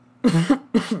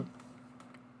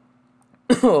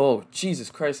Oh, Jesus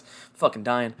Christ. I'm fucking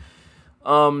dying.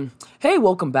 Hey,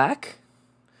 welcome back.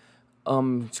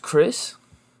 It's Chris.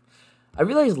 I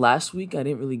realized last week I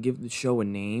didn't really give the show a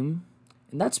name.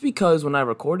 And that's because when I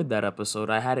recorded that episode,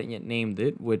 I hadn't yet named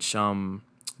it, which, a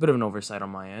bit of an oversight on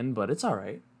my end, but it's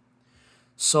alright.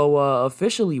 So,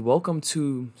 officially, welcome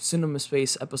to Cinema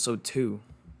Space Episode 2.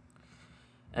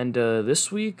 And,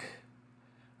 this week,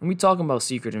 I'm going to be talking about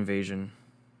Secret Invasion.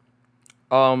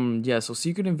 So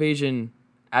Secret Invasion,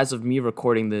 as of me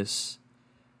recording this,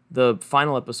 the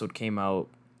final episode came out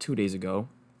 2 days ago.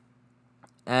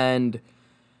 And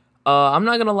I'm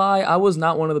not gonna lie, I was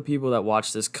not one of the people that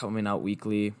watched this coming out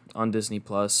weekly on Disney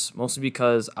Plus, mostly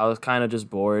because I was kind of just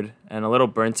bored and a little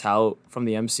burnt out from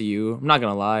the MCU. I'm not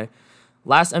gonna lie.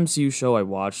 Last MCU show I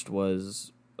watched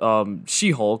was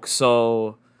She-Hulk,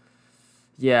 so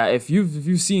yeah, if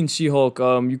you've seen She-Hulk,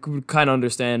 you could kind of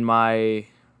understand my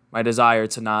desire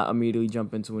to not immediately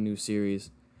jump into a new series.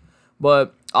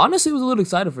 But honestly, I was a little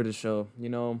excited for this show. You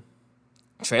know,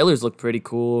 trailers looked pretty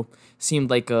cool. Seemed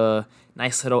like a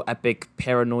nice little epic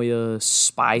paranoia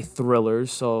spy thriller,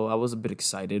 so I was a bit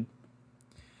excited.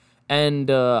 And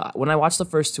when I watched the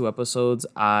first two episodes,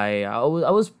 I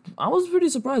was pretty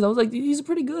surprised. I was like, these are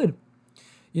pretty good.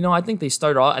 You know, I think they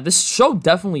start off. This show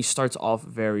definitely starts off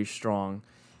very strong.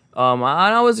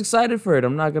 I was excited for it.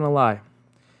 I'm not gonna lie.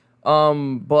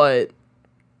 But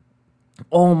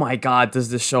oh my God,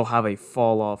 does this show have a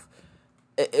fall off?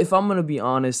 If I'm gonna be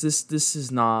honest, this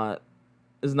is not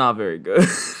very good.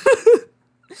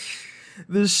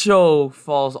 This show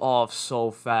falls off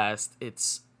so fast.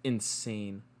 It's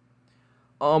insane.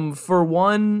 For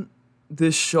one,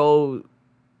 this show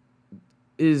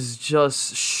is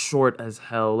just short as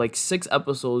hell. Like 6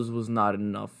 episodes was not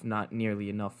enough, not nearly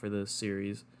enough for this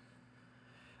series.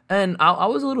 And I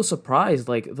was a little surprised.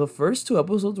 Like, the first 2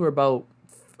 episodes were about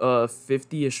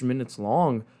 50-ish minutes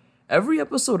long. Every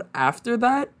episode after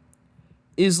that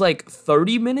is like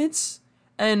 30 minutes.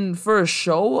 And for a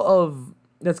show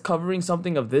that's covering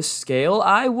something of this scale,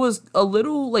 I was a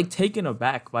little like taken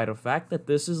aback by the fact that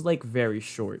this is like very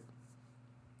short.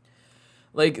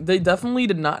 Like, they definitely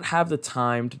did not have the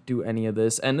time to do any of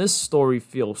this. And this story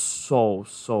feels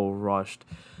so rushed.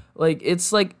 Like,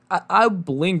 it's like I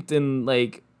blinked and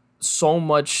like so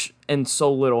much and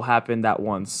so little happened at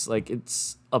once. Like,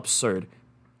 it's absurd.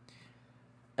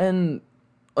 And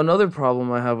another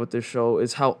problem I have with this show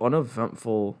is how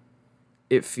uneventful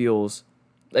it feels.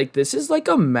 Like, this is like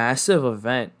a massive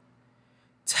event,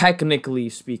 technically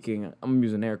speaking. I'm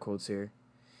using air quotes here,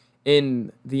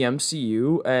 in the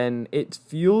MCU, and it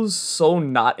feels so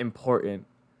not important.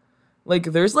 Like,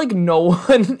 there's like no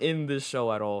one in this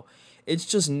show at all. It's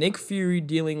just Nick Fury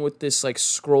dealing with this like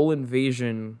Skrull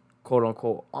invasion, quote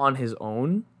unquote, on his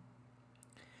own.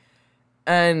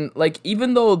 And like,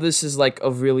 even though this is like a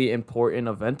really important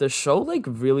event, the show like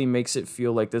really makes it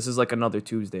feel like this is like another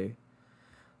Tuesday.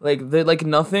 Like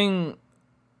nothing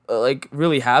like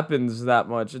really happens that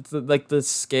much. It's like the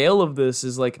scale of this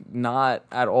is like not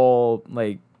at all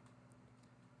like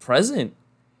present.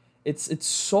 It's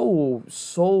so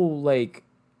like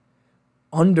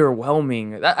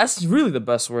underwhelming. That's really the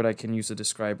best word I can use to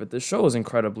describe it. This show is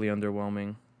incredibly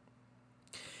underwhelming.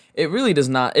 It really did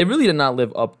not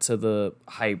live up to the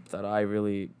hype that I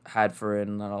really had for it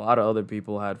and that a lot of other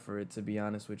people had for it, to be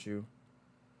honest with you.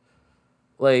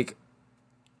 Like,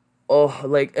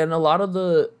 and a lot of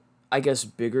the, I guess,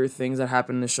 bigger things that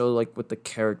happen in the show, like with the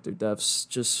character deaths,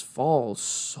 just fall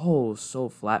so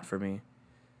flat for me.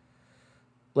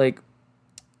 Like,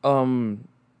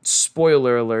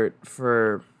 spoiler alert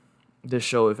for this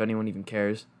show, if anyone even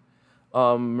cares.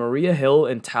 Maria Hill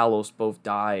and Talos both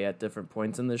die at different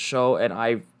points in this show, and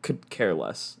I could care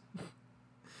less.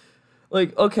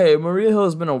 Like, okay, Maria Hill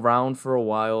has been around for a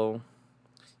while.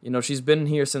 You know, she's been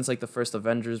here since, like, the first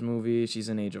Avengers movie. She's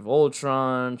in Age of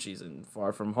Ultron. She's in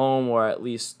Far From Home, or at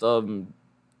least, the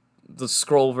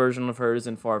Skrull version of her is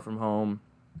in Far From Home.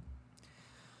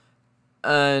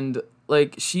 And,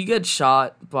 like, she gets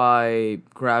shot by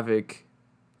Gravik,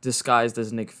 disguised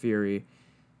as Nick Fury,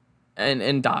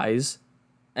 and dies.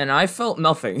 And I felt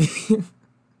nothing.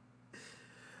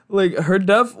 Like, her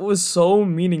death was so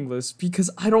meaningless because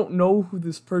I don't know who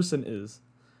this person is.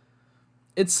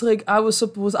 It's like,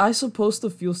 was I supposed to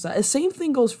feel sad? The same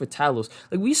thing goes for Talos.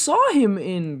 Like, we saw him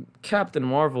in Captain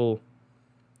Marvel.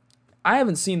 I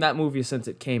haven't seen that movie since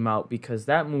it came out because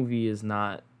that movie is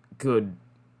not good,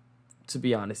 to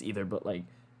be honest, either. But, like,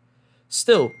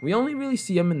 still, we only really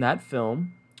see him in that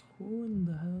film. Who in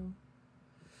the hell?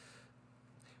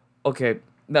 Okay,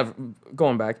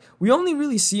 going back. We only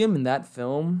really see him in that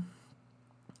film.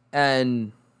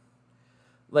 And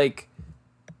like,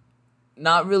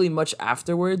 not really much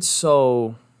afterwards,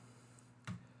 so,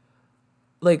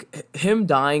 like, him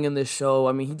dying in this show,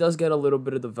 I mean, he does get a little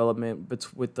bit of development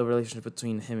with the relationship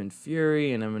between him and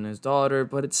Fury and him and his daughter,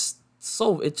 but it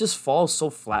just falls so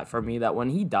flat for me that when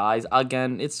he dies,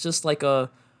 again, it's just like oh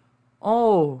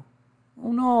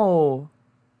no.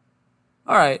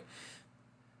 Alright.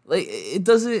 Like, it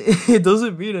doesn't, it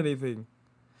doesn't mean anything.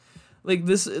 Like,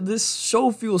 this show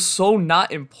feels so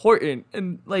not important,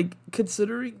 and, like,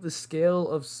 considering the scale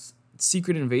of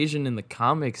Secret Invasion in the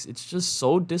comics, it's just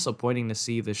so disappointing to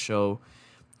see this show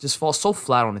just fall so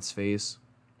flat on its face.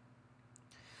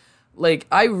 Like,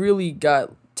 I really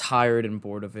got tired and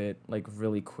bored of it, like,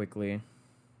 really quickly.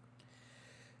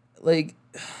 Like,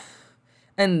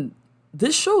 and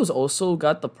this show's also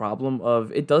got the problem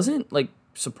of, it doesn't, like,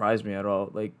 surprise me at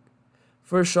all. Like,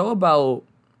 for a show about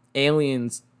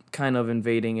aliens kind of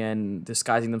invading and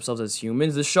disguising themselves as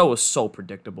humans, this show was so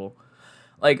predictable.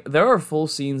 Like, there are full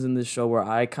scenes in this show where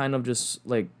I kind of just,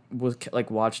 like,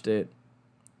 watched it,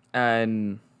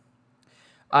 and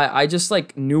I just,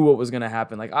 like, knew what was gonna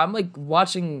happen. Like, I'm, like,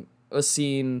 watching a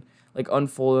scene, like,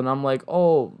 unfold, and I'm like,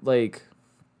 oh, like,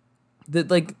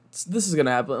 this is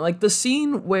gonna happen. Like, the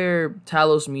scene where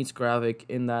Talos meets Gravik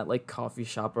in that, like, coffee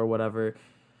shop or whatever,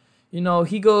 you know,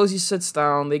 he sits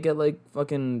down, they get, like,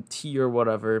 fucking tea or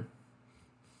whatever.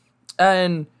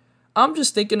 And I'm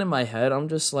just thinking in my head, I'm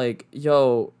just like,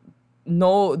 yo,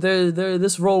 no,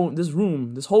 this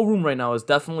whole room right now is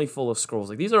definitely full of scrolls.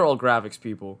 Like, these are all Gravik's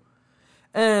people.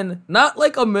 And not,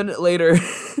 like, a minute later,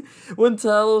 when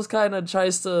Talos kind of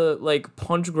tries to, like,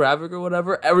 punch Gravik or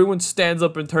whatever, everyone stands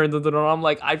up and turns into them. I'm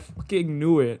like, I fucking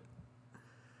knew it.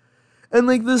 And,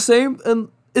 like, that's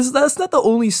not the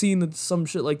only scene that some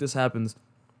shit like this happens.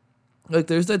 Like,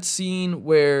 there's that scene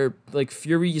where, like,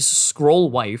 Fury's Skrull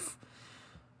wife,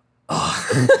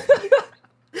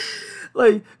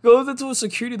 like, goes into a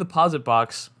security deposit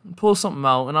box, pulls something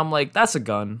out, and I'm like, that's a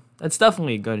gun. That's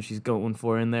definitely a gun she's going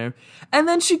for in there. And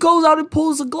then she goes out and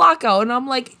pulls a Glock out, and I'm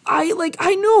like, I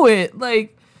knew it.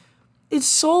 Like, it's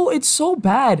so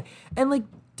bad. And, like,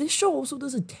 this show also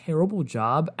does a terrible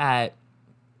job at,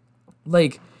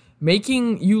 like,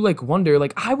 making you, like, wonder.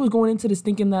 Like, I was going into this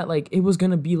thinking that, like, it was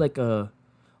gonna be like The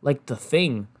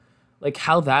Thing, like,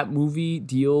 how that movie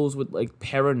deals with, like,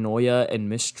 paranoia and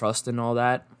mistrust and all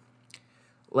that,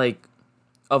 like,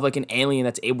 of, like, an alien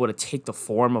that's able to take the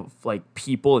form of, like,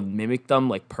 people and mimic them,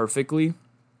 like, perfectly.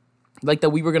 Like, that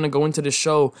we were gonna go into the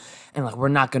show and, like, we're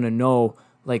not gonna know,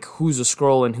 like, who's a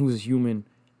Skrull and who's a human,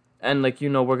 and, like, you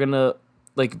know, we're gonna,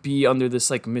 like, be under this,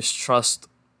 like, mistrust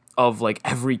of, like,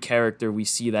 every character we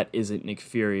see that isn't Nick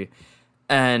Fury.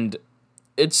 And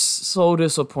it's so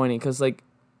disappointing because, like,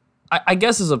 I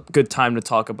guess is a good time to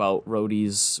talk about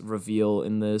Rhodey's reveal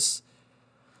in this.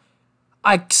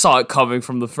 I saw it coming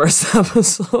from the first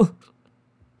episode.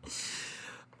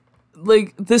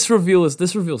 Like, this reveal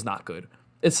is not good.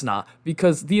 It's not,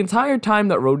 because the entire time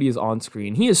that Rhodey is on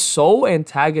screen, he is so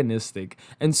antagonistic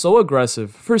and so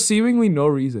aggressive for seemingly no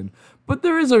reason. But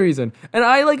there is a reason, and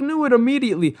I, like, knew it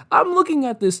immediately. I'm looking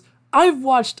at this. I've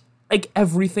watched, like,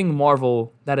 everything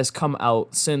Marvel that has come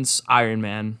out since Iron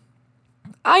Man.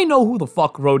 I know who the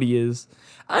fuck Rhodey is.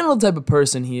 I know the type of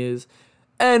person he is.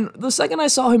 And the second I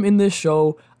saw him in this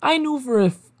show, I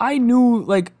knew,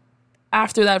 like,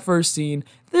 after that first scene,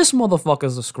 this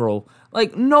motherfucker's a Skrull.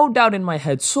 Like, no doubt in my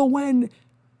head. So when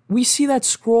we see that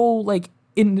Skrull, like,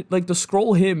 in, like, the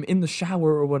Skrull him in the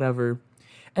shower or whatever,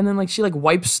 and then, like, she, like,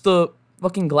 wipes the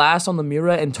fucking glass on the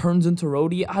mirror and turns into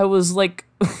Rhodey, I was like,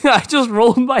 I just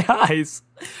rolled my eyes.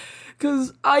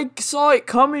 Because I saw it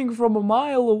coming from a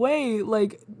mile away.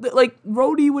 Like,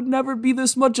 Rhodey would never be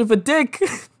this much of a dick.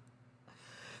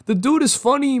 The dude is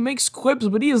funny, he makes quips,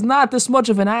 but he is not this much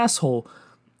of an asshole.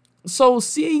 So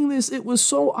seeing this, it was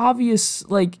so obvious,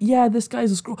 like, yeah, this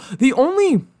guy's a Skrull. The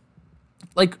only,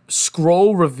 like,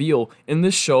 Skrull reveal in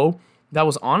this show that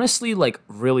was honestly, like,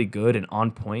 really good and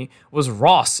on point was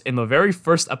Ross in the very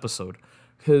first episode.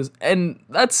 And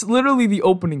that's literally the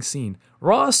opening scene.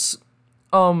 Ross,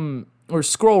 or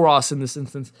Skrull Ross in this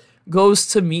instance, goes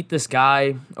to meet this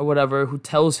guy or whatever who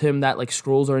tells him that, like,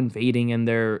 Skrulls are invading and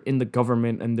they're in the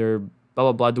government and they're blah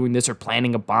blah blah doing this or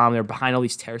planning a bomb. They're behind all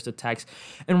these terrorist attacks.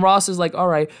 And Ross is like, all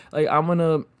right, like,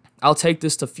 I'll take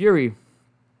this to Fury.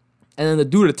 And then the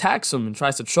dude attacks him and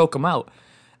tries to choke him out.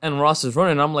 And Ross is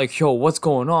running. I'm like, yo, what's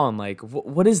going on? Like,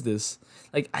 what is this?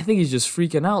 Like, I think he's just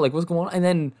freaking out. Like, what's going on? And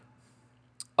then,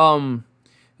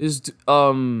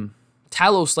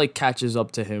 Talos, like, catches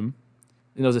up to him,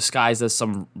 you know, disguised as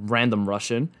some random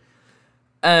Russian.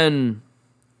 And,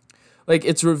 like,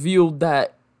 it's revealed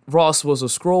that Ross was a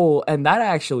Skrull, and that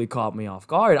actually caught me off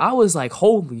guard. I was like,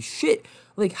 holy shit.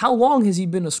 Like, how long has he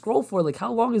been a Skrull for? Like,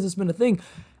 how long has this been a thing?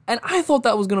 And I thought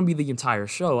that was going to be the entire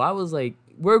show. I was like,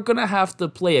 we're going to have to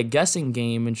play a guessing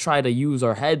game and try to use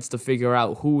our heads to figure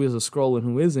out who is a Skrull and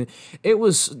who isn't. It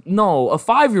was, no, a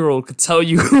 5-year-old could tell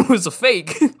you who was a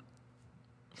fake.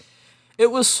 It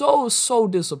was so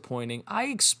disappointing. I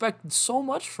expected so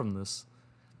much from this.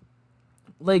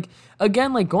 Like,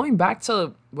 again, like, going back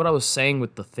to what I was saying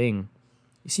with The Thing.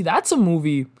 You see, that's a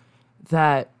movie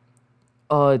that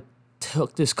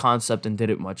took this concept and did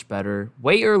it much better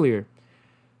way earlier.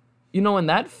 You know, in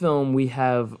that film, we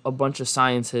have a bunch of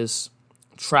scientists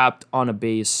trapped on a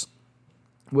base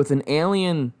with an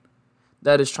alien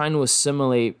that is trying to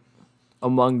assimilate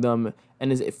among them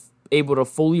and is able to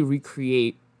fully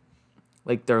recreate,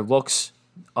 like, their looks,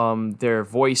 their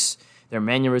voice, their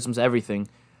mannerisms, everything.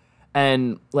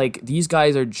 And, like, these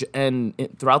guys are,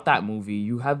 throughout that movie,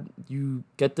 you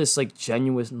get this, like,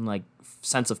 genuine, like,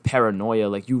 sense of paranoia.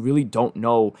 Like, you really don't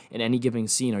know in any given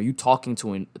scene, are you talking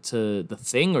to the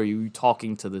Thing, or are you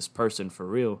talking to this person for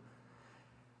real?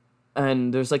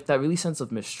 And there's, like, that really sense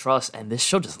of mistrust, and this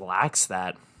show just lacks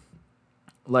that.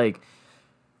 Like,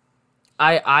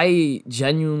 I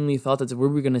genuinely thought that we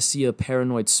were going to see a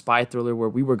paranoid spy thriller where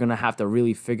we were going to have to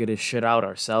really figure this shit out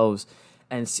ourselves.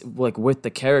 And, like, with the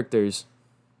characters.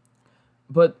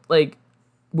 But, like,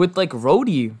 with, like,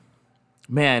 Rhodey,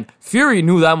 man, Fury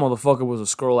knew that motherfucker was a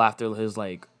Skrull after his,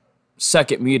 like,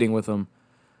 second meeting with him.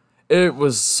 It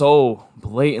was so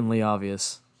blatantly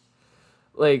obvious.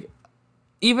 Like,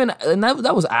 and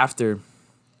that was after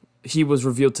he was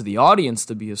revealed to the audience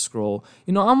to be a Skrull.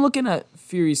 You know, I'm looking at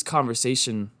Fury's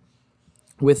conversation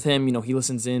with him. You know, he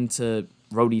listens in to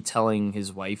Rhodey telling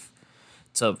his wife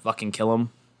to fucking kill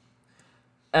him.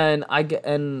 And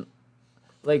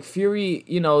like, Fury,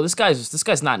 you know, this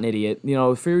guy's not an idiot. You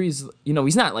know, Fury's, you know,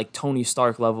 he's not like Tony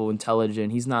Stark level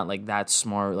intelligent. He's not like that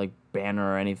smart, like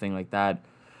Banner or anything like that.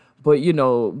 But, you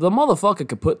know, the motherfucker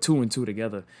could put 2 and 2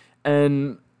 together.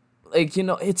 And, like, you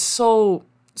know, it's so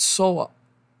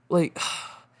like,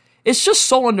 it's just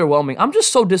so underwhelming. I'm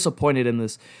just so disappointed in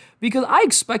this because I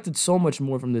expected so much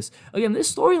more from this. Again,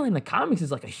 this storyline in the comics is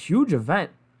like a huge event.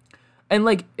 And,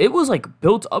 like, it was, like,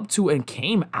 built up to and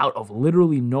came out of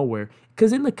literally nowhere.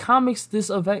 Because in the comics, this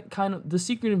event the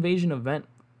Secret Invasion event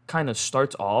kind of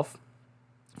starts off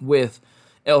with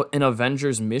an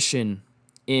Avengers mission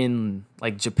in,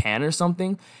 like, Japan or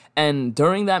something. And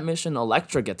during that mission,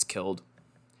 Elektra gets killed.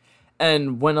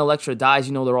 And when Elektra dies,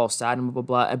 you know, they're all sad and blah,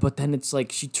 blah, blah. But then it's,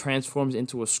 like, she transforms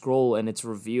into a Skrull and it's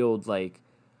revealed, like,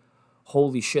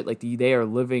 holy shit, like, they are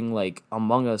living, like,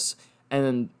 among us. And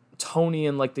then Tony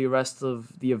and, like, the rest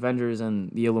of the Avengers and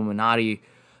the Illuminati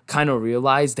kind of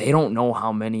realize they don't know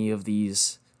how many of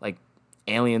these, like,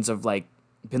 aliens have, like,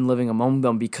 been living among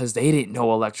them because they didn't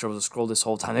know Elektra was a Skrull this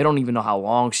whole time. They don't even know how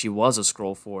long she was a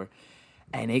Skrull for.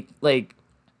 And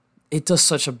it does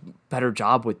such a better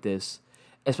job with this,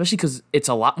 especially because it's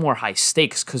a lot more high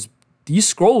stakes because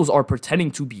these Skrulls are pretending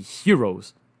to be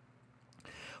heroes.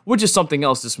 Which is something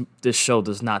else this show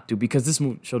does not do, because this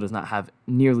show does not have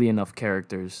nearly enough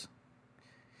characters.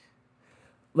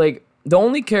 Like, the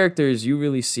only characters you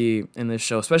really see in this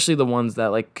show, especially the ones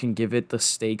that, like, can give it the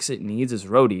stakes it needs, is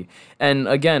Rhodey. And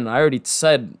again, I already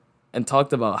said and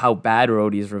talked about how bad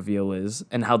Rhodey's reveal is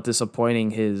and how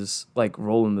disappointing his, like,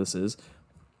 role in this is.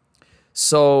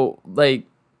 So, like,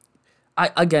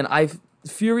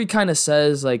 Fury kind of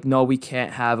says, like, no, we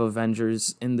can't have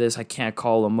Avengers in this. I can't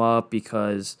call them up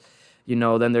because, you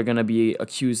know, then they're going to be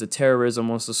accused of terrorism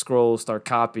once the Skrulls start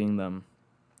copying them.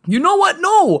 You know what?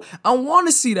 No! I want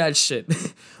to see that shit.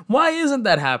 Why isn't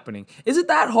that happening? Is it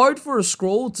that hard for a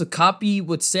Skrull to copy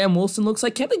what Sam Wilson looks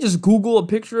like? Can't they just Google a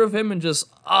picture of him and just,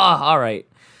 all right,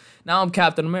 now I'm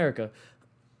Captain America?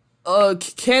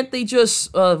 Can't they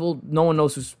just, well, no one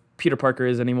knows who Peter Parker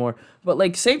is anymore. But,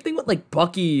 like, same thing with, like,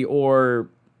 Bucky or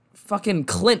fucking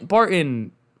Clint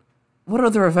Barton. What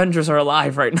other Avengers are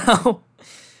alive right now?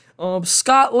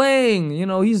 Scott Lang, you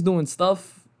know, he's doing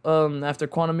stuff. After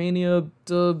Quantumania,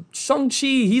 Shang-Chi,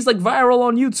 he's, like, viral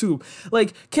on YouTube.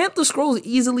 Like, can't the Skrulls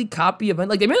easily copy event?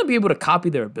 Like, they may not be able to copy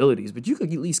their abilities, but you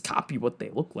could at least copy what they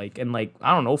look like and, like,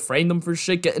 I don't know, frame them for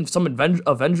shit, getting some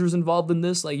Avengers involved in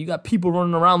this. Like, you got people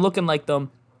running around looking like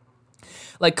them.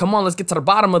 Like, come on, let's get to the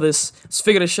bottom of this. Let's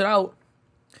figure this shit out.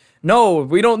 No,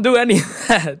 we don't do any of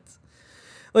that.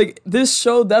 Like, this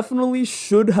show definitely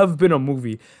should have been a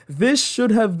movie. This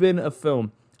should have been a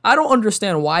film. I don't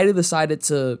understand why they decided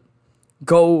to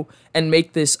go and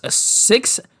make this a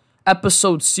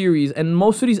 6-episode series, and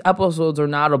most of these episodes are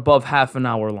not above half an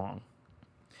hour long.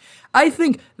 I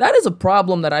think that is a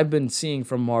problem that I've been seeing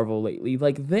from Marvel lately.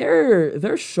 Like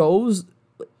their shows,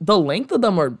 the length of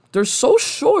them they're so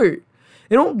short.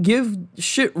 They don't give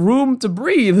shit room to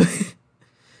breathe.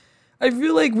 I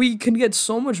feel like we can get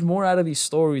so much more out of these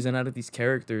stories and out of these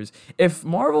characters if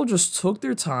Marvel just took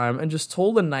their time and just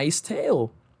told a nice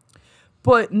tale.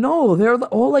 But no, they're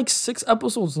all like 6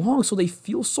 episodes long, so they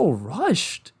feel so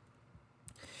rushed.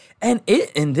 And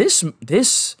this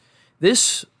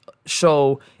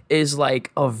show is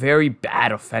like a very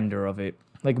bad offender of it,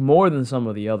 like more than some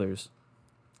of the others.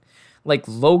 Like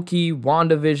Loki,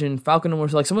 WandaVision, Falcon and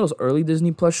Winter, like some of those early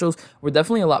Disney Plus shows were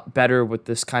definitely a lot better with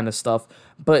this kind of stuff.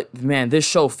 But man, this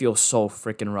show feels so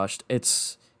freaking rushed.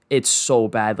 It's so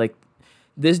bad. Like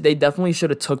this, they definitely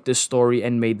should have took this story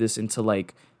and made this into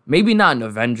like maybe not an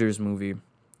Avengers movie,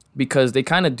 because they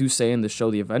kind of do say in the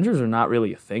show the Avengers are not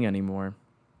really a thing anymore,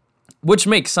 which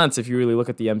makes sense if you really look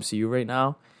at the MCU right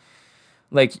now.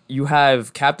 Like you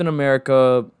have Captain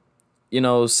America,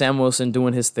 Sam Wilson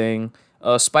doing his thing.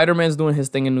 Spider-Man's doing his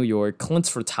thing in New York.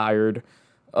 Clint's retired.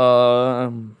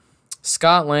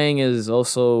 Scott Lang is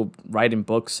also writing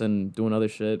books and doing other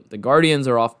shit. The Guardians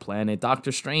are off planet.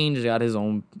 Doctor Strange got his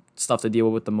own stuff to deal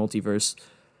with the multiverse.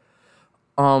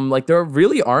 Like there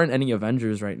really aren't any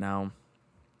Avengers right now.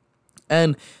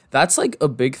 And that's like a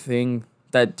big thing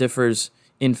that differs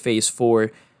in Phase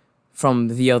 4 from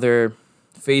the other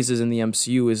phases in the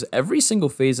MCU is every single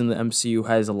phase in the MCU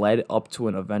has led up to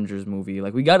an Avengers movie.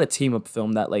 Like we got a team up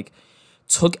film that like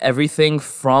took everything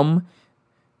from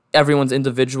everyone's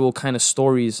individual kind of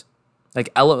stories,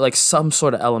 like some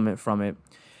sort of element from it,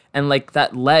 and like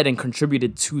that led and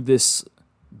contributed to this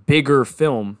bigger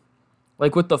film.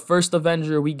 Like with the first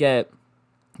Avenger, we get,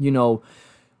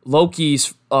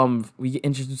 Loki's we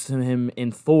introduced him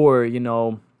in Thor,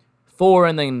 Thor,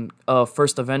 and then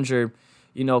first Avenger,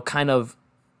 kind of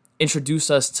introduce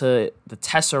us to the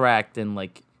Tesseract and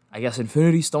like I guess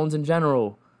Infinity Stones in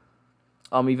general.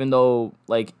 Even though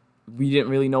like we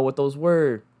didn't really know what those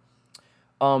were.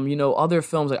 Other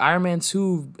films like Iron Man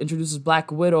 2 introduces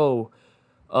Black Widow.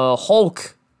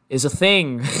 Hulk is a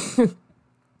thing.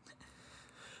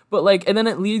 But like, and then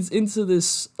it leads into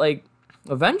this like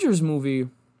Avengers movie.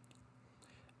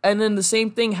 And then the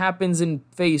same thing happens in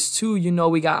Phase 2.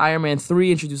 We got Iron Man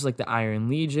 3 introduced like the Iron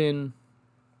Legion.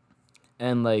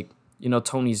 And like,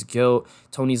 Tony's guilt,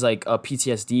 Tony's like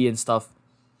PTSD and stuff.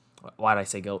 Why did I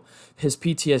say guilt? His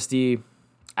PTSD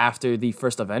after the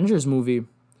first Avengers movie.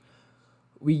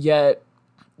 We get,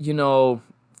 Thor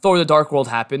the Dark World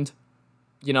happened.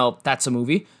 That's a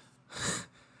movie.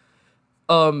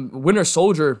 Winter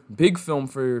Soldier, big film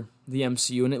for the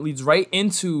MCU, and it leads right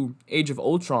into Age of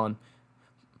Ultron.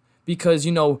 Because,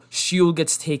 S.H.I.E.L.D.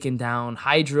 gets taken down,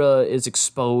 Hydra is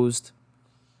exposed,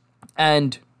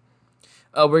 and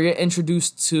we're getting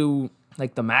introduced to,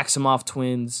 like, the Maximoff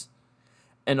twins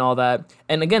and all that.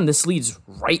 And again, this leads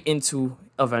right into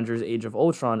Avengers Age of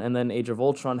Ultron. And then Age of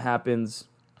Ultron happens.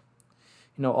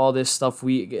 All this stuff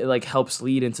helps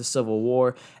lead into Civil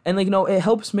War. And, it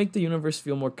helps make the universe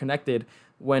feel more connected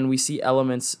when we see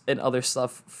elements and other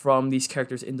stuff from these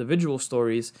characters' individual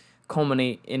stories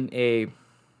culminate in a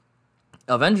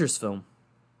Avengers film.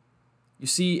 You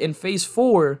see, in Phase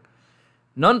 4,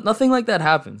 nothing like that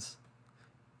happens.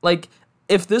 Like,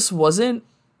 if this wasn't,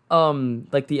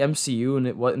 like, the MCU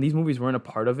and these movies weren't a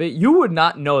part of it, you would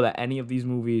not know that any of these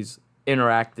movies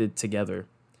interacted together.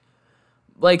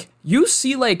 Like, you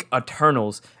see, like,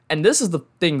 Eternals, and this is the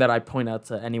thing that I point out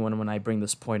to anyone when I bring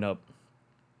this point up.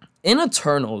 In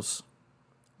Eternals,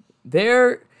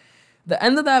 the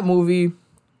end of that movie,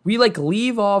 we, like,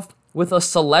 leave off with a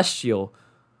Celestial,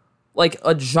 like,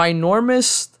 a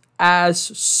ginormous-ass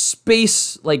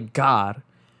space, like, god,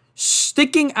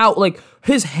 sticking out, like,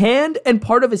 his hand and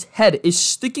part of his head is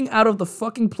sticking out of the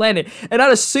fucking planet, and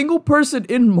not a single person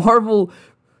in Marvel,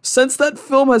 since that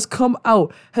film has come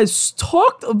out, has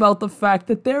talked about the fact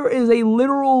that there is a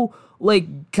literal,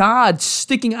 like, god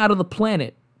sticking out of the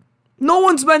planet. No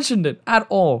one's mentioned it at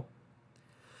all.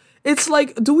 It's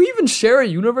like, do we even share a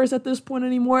universe at this point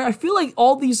anymore? I feel like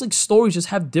all these, like, stories just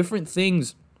have different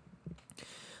things,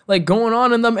 like, going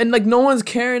on in them, and, like, no one's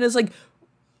caring. It's like,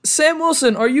 Sam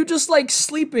Wilson, are you just, like,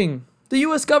 sleeping? The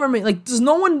U.S. government, like, does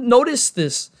no one notice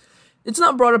this? It's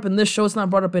not brought up in this show. It's not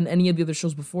brought up in any of the other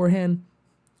shows beforehand.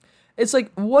 It's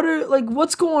like,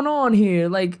 what's going on here?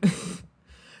 Like,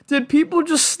 did people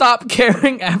just stop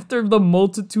caring after the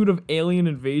multitude of alien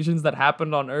invasions that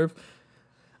happened on Earth?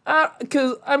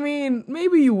 Because, I mean,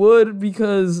 maybe you would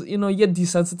because, you get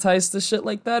desensitized to shit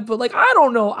like that. But, like, I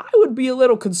don't know. I would be a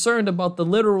little concerned about the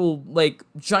literal, like,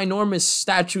 ginormous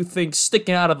statue thing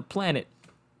sticking out of the planet.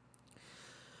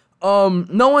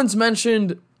 No one's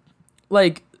mentioned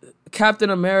like Captain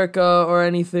America or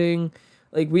anything.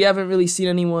 Like we haven't really seen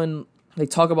anyone like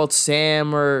talk about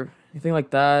Sam or anything like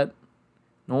that.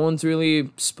 No one's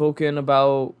really spoken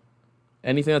about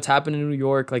anything that's happened in New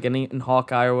York, like in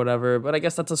Hawkeye or whatever. But I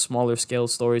guess that's a smaller scale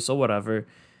story, so whatever.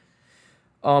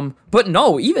 But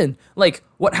no, even like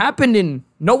what happened in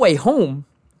No Way Home.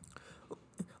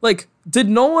 Like, did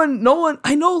no one,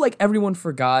 I know like everyone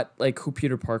forgot like who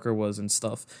Peter Parker was and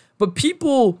stuff. But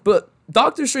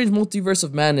Doctor Strange Multiverse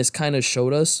of Madness kind of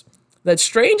showed us that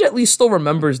Strange at least still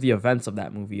remembers the events of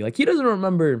that movie. Like, he doesn't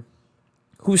remember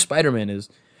who Spider-Man is,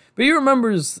 but he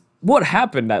remembers what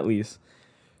happened at least.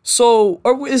 So,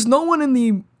 is no one in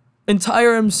the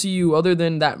entire MCU, other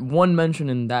than that one mention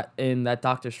in that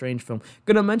Doctor Strange film,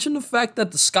 gonna mention the fact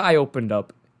that the sky opened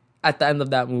up at the end of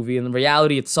that movie and the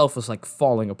reality itself was like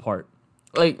falling apart?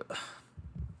 Like,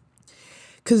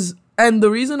 and the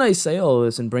reason I say all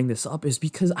this and bring this up is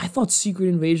because I thought Secret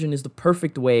Invasion is the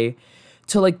perfect way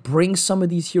to like bring some of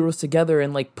these heroes together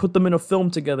and like put them in a film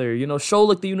together, show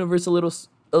like the universe a little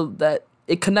that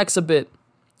it connects a bit.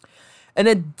 And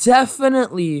it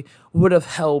definitely would have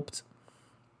helped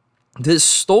this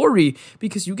story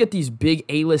because you get these big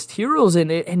A-list heroes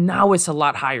in it, and now it's a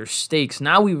lot higher stakes.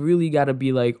 Now we really got to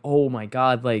be like, oh my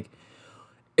God, like,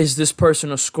 is this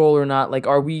person a Skrull or not? Like,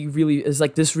 is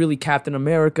like this really Captain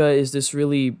America? Is this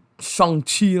really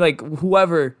Shang-Chi? Like,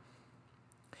 whoever.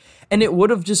 And it would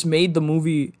have just made a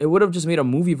movie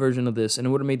version of this, and it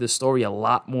would have made the story a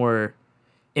lot more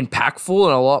impactful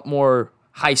and a lot more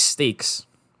high stakes.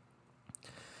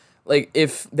 Like,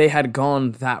 if they had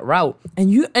gone that route.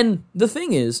 And the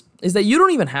thing is that you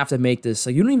don't even have to make this,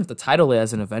 like, you don't even have to title it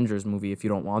as an Avengers movie if you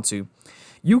don't want to.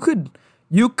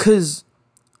 Cause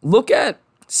look at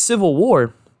Civil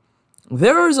War.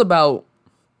 There's about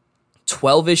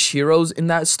 12-ish heroes in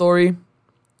that story.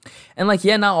 And, like,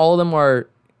 yeah, not all of them are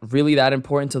really that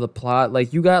important to the plot.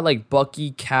 Like, you got, like,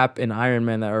 Bucky, Cap, and Iron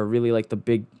Man that are really, like, the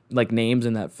big, like, names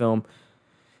in that film.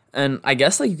 And I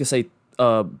guess, like, you could say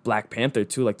Black Panther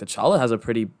too. Like, T'Challa has a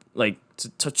pretty, like,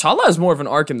 T'Challa has more of an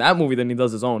arc in that movie than he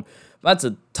does his own. That's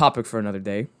a topic for another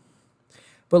day.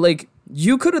 But like,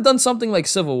 you could have done something like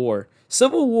Civil War.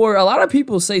 A lot of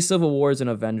people say Civil War is an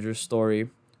Avengers story,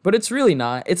 but it's really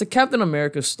not. It's a Captain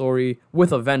America story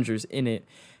with Avengers in it,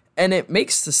 and it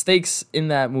makes the stakes in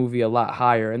that movie a lot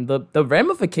higher. And the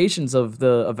ramifications of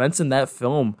the events in that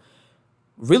film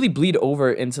really bleed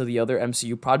over into the other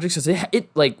MCU projects, because it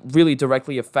like really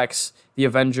directly affects the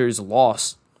Avengers'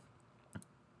 loss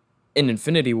in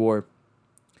Infinity War,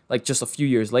 like just a few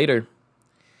years later.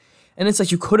 And it's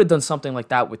like, you could have done something like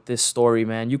that with this story,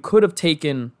 man. You could have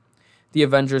taken the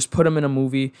Avengers, put them in a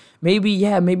movie. Maybe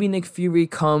Nick Fury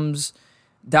comes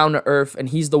down to Earth and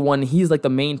he's like the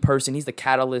main person. He's the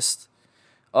catalyst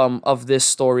of this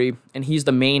story, and he's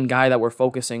the main guy that we're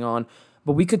focusing on.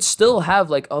 But we could still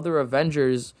have, like, other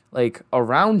Avengers, like,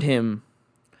 around him.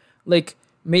 Like,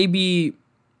 maybe,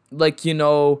 like,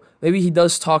 maybe he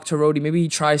does talk to Rhodey. Maybe he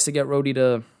tries to get Rhodey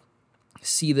to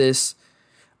see this.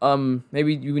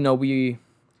 Maybe,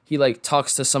 he, like,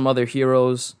 talks to some other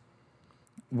heroes.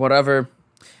 Whatever.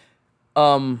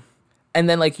 And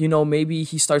then, like, maybe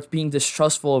he starts being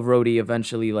distrustful of Rhodey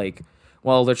eventually, like,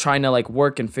 while they're trying to, like,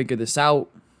 work and figure this out.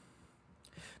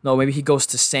 No, maybe he goes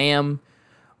to Sam,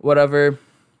 whatever,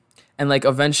 and like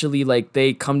eventually like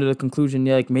they come to the conclusion,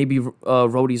 yeah, like maybe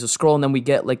Rhodey's a Skrull, and then we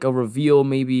get like a reveal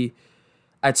maybe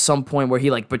at some point where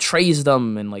he like betrays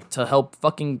them and like to help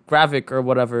fucking Gravik or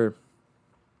whatever.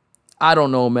 I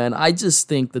don't know, man. I just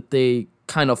think that they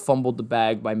kind of fumbled the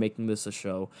bag by making this a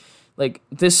show. Like,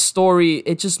 this story,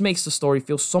 it just makes the story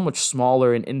feel so much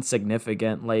smaller and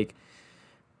insignificant. Like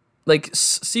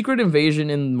Secret Invasion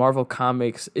in Marvel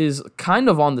Comics is kind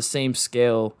of on the same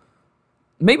scale.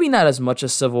 Maybe not as much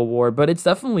as Civil War, but it's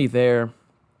definitely there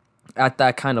at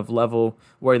that kind of level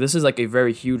where this is like a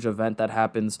very huge event that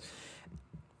happens.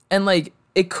 And like,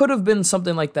 it could have been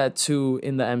something like that too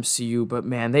in the MCU, but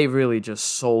man, they really just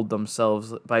sold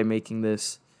themselves by making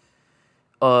this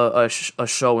a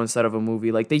show instead of a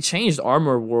movie. Like, they changed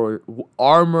Armor World.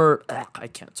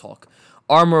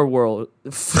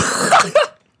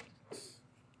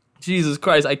 Jesus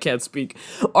Christ, I can't speak.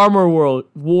 Armor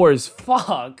Wars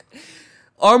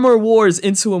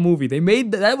into a movie. They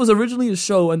made that was originally a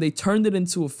show and they turned it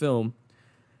into a film.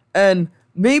 And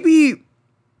maybe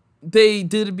they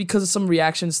did it because of some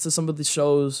reactions to some of the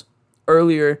shows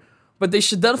earlier, but they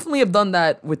should definitely have done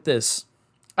that with this.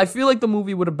 I feel like the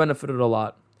movie would have benefited a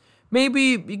lot.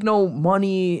 Maybe,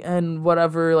 money and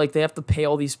whatever, like they have to pay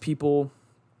all these people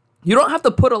You don't have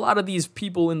to put a lot of these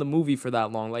people in the movie for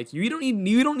that long. Like you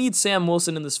don't need Sam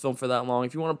Wilson in this film for that long.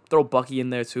 If you want to throw Bucky in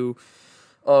there too,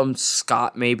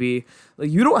 Scott maybe.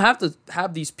 Like you don't have to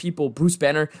have these people, Bruce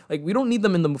Banner. Like we don't need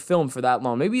them in the film for that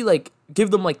long. Maybe like give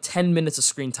them like 10 minutes of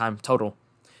screen time total.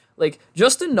 Like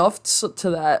just enough to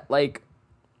that like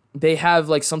they have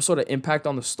like some sort of impact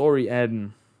on the story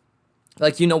and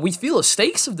like we feel the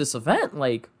stakes of this event.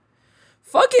 Like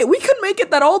fuck it, we could make it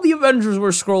that all the Avengers were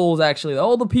Skrulls, actually.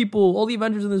 All the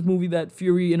Avengers in this movie that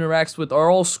Fury interacts with are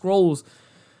all Skrulls.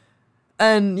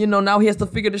 And, now he has to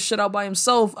figure this shit out by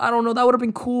himself. I don't know, that would have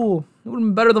been cool. It would have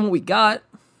been better than what we got.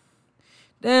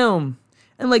 Damn.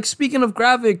 And, like, speaking of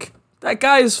Gravik, that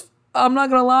guy's, I'm not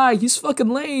gonna lie, he's fucking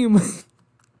lame.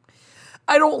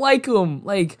 I don't like him.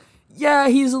 Like, yeah,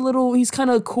 he's kind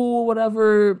of cool,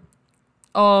 whatever.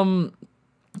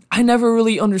 I never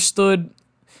really understood.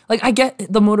 Like, I get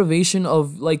the motivation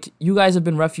of, like, you guys have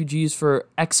been refugees for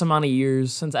X amount of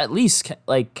years, since at least,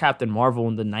 like, Captain Marvel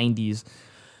in the 90s.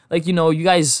 Like, you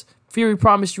guys, Fury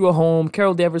promised you a home,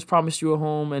 Carol Danvers promised you a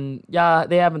home, and, yeah,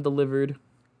 they haven't delivered.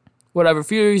 Whatever,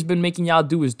 Fury's been making y'all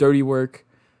do his dirty work.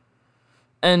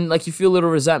 And, like, you feel a little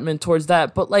resentment towards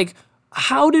that. But, like,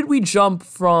 how did we jump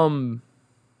from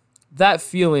that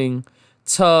feeling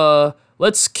to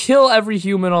let's kill every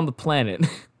human on the planet?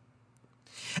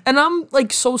 And I'm,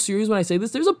 like, so serious when I say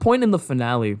this. There's a point in the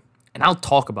finale, and I'll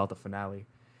talk about the finale,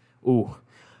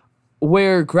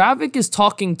 where Gravik is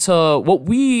talking to what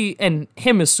we and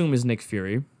him assume is Nick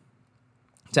Fury.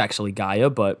 It's actually Gaia,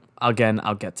 but again,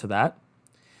 I'll get to that.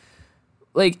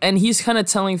 Like, and he's kind of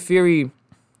telling Fury,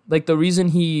 like, the reason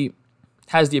he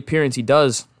has the appearance he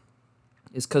does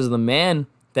is because the man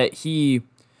that he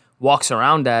walks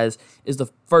around as is the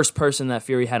first person that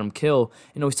Fury had him kill.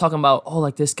 He's talking about,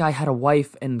 like, this guy had a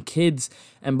wife and kids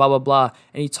and blah, blah, blah.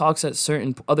 And he talks at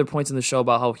certain other points in the show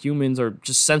about how humans are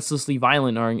just senselessly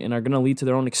violent and are going to lead to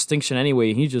their own extinction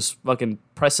anyway. He's just fucking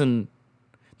pressing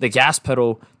the gas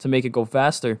pedal to make it go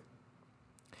faster.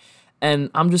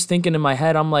 And I'm just thinking in my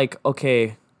head, I'm like,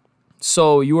 okay,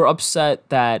 so you were upset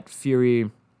that Fury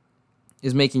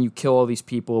is making you kill all these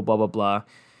people, blah, blah, blah,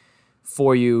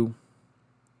 for you.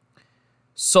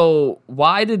 So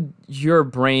why did your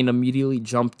brain immediately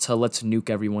jump to let's nuke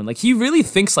everyone? Like, he really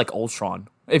thinks like Ultron,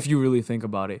 if you really think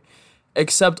about it.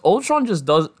 Except Ultron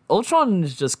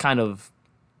is just kind of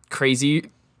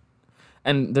crazy.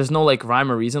 And there's no, like,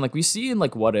 rhyme or reason. Like, we see in,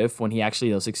 like, What If, when he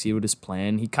actually does succeed with his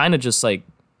plan, he kind of just, like,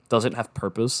 doesn't have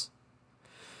purpose.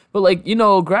 But, like,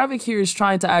 Gravik here is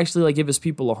trying to actually, like, give his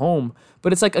people a home.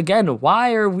 But it's like, again, why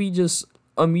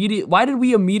did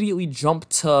we immediately jump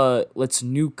to let's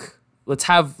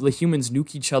have the humans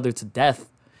nuke each other to death,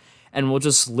 and we'll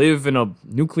just live in a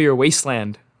nuclear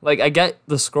wasteland? Like, I get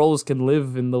the Skrulls can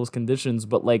live in those conditions,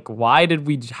 but, like, how did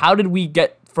we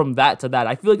get from that to that?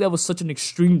 I feel like that was such an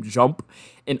extreme jump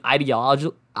in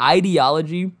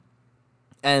ideology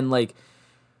and, like,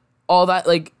 all that.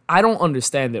 Like, I don't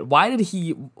understand it. I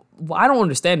don't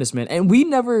understand this, man. And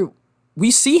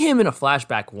we see him in a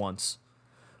flashback once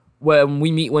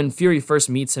when Fury first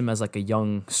meets him as, like, a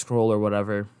young Skrull or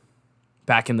whatever,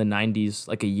 back in the 90s,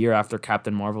 like a year after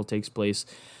Captain Marvel takes place.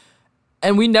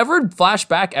 And we never flash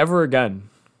back ever again.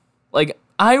 Like,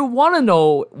 I want to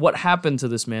know what happened to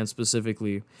this man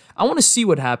specifically. I want to see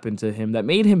what happened to him that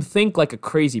made him think like a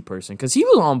crazy person, because he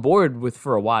was on board with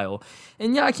for a while.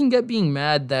 And yeah, I can get being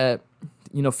mad that,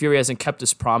 Fury hasn't kept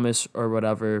his promise or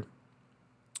whatever.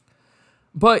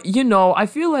 But, I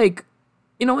feel like,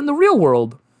 in the real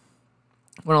world,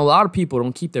 when a lot of people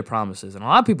don't keep their promises, and a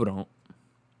lot of people don't,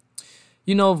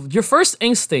 your first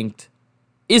instinct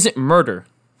isn't murder.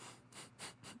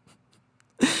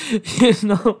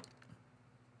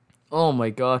 Oh my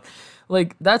god.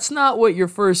 Like, that's not what your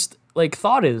first, like,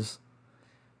 thought is.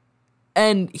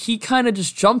 And he kind of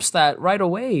just jumps that right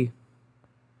away.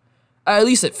 At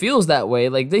least it feels that way.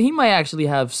 Like, he might actually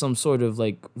have some sort of,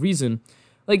 like, reason.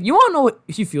 Like, you want to know what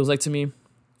he feels like to me?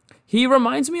 He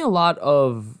reminds me a lot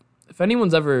of, if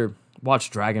anyone's ever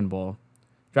watched Dragon Ball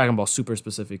Super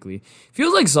specifically,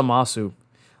 feels like Zamasu.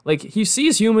 Like, he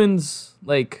sees humans,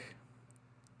 like,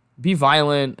 be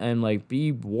violent and, like,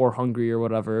 be war hungry or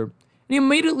whatever, and he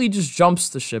immediately just jumps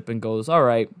the ship and goes, all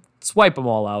right, let's wipe them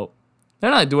all out. They're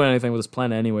not doing anything with this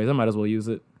planet anyways, I might as well use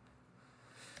it.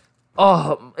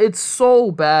 Oh, it's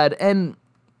so bad. And,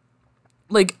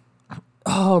 like,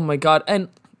 oh my god. And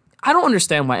I don't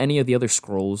understand why any of the other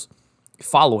Skrulls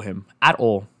follow him at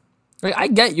all. Like, I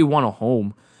get you want a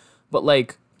home, but,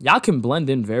 like, y'all can blend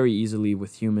in very easily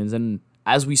with humans. And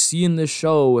as we see in this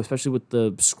show, especially with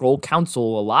the Skrull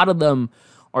Council, a lot of them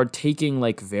are taking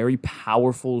like very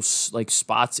powerful like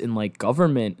spots in like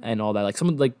government and all that. Like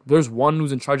someone like there's one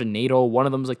who's in charge of NATO. One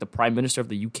of them is like the prime minister of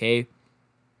the UK.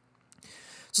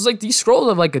 So it's like these Skrulls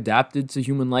have like adapted to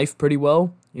human life pretty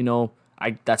well. You know,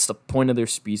 that's the point of their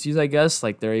species, I guess.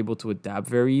 Like they're able to adapt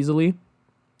very easily.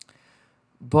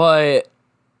 But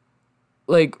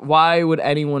like, why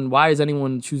is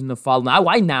anyone choosing to follow now?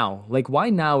 Why now? Like, why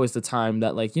now is the time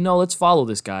that, like, you know, let's follow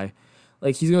this guy.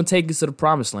 Like, he's going to take us to the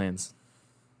promised lands.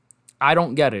 I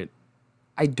don't get it.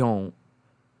 I don't.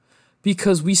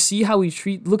 Because we see how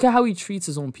look at how he treats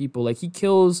his own people. Like,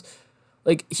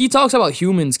 he talks about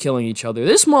humans killing each other.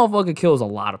 This motherfucker kills a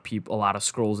lot of people, a lot of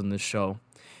Skrulls in this show.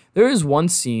 There is one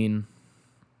scene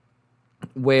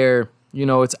where, you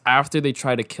know, it's after they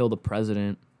try to kill the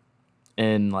president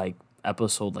in, like,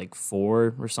 episode like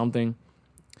 4 or something.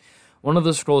 One of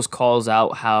the Skrulls calls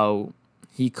out how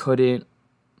he couldn't,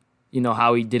 you know,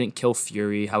 how he didn't kill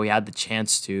Fury, how he had the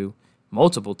chance to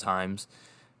multiple times.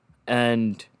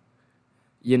 And,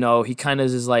 you know, he's kind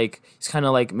of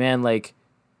like, man, like,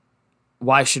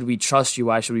 why should we trust you?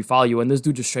 Why should we follow you? And this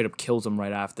dude just straight up kills him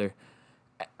right after.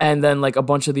 And then like a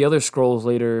bunch of the other Skrulls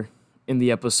later in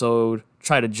the episode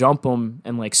try to jump him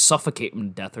and like suffocate him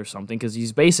to death or something, because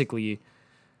he's basically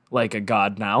like a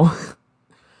god now.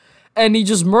 And he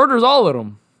just murders all of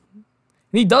them.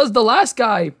 And he does the last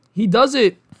guy. He does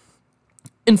it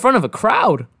in front of a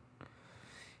crowd.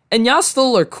 And y'all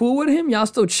still are cool with him? Y'all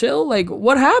still chill? Like,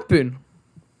 what happened?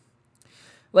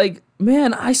 Like,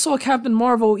 man, I saw Captain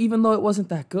Marvel even though it wasn't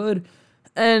that good.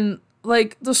 And,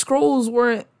 like, the Skrulls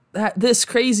weren't this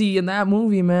crazy in that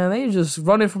movie, man. They just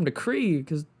running from the Kree,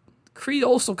 because Kree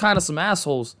also kind of some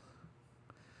assholes.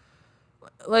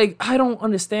 Like, I don't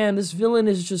understand. This villain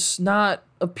is just not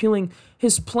appealing.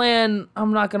 His plan,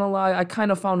 I'm not gonna lie, I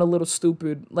kind of found a little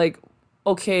stupid. Like,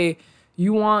 okay,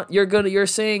 you're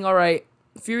saying, all right,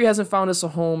 Fury hasn't found us a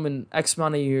home in X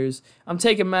amount of years. I'm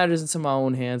taking matters into my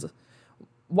own hands.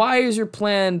 Why is your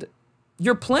plan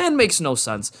makes no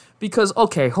sense. Because,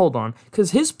 okay, hold on.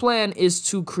 Because his plan is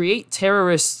to create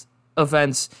terrorist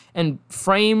events and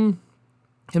frame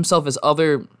himself as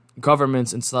other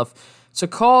governments and stuff to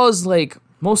cause, like,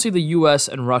 mostly the U.S.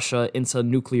 and Russia into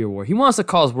nuclear war. He wants to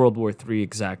cause World War III,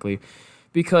 exactly.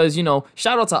 Because, you know,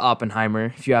 shout out to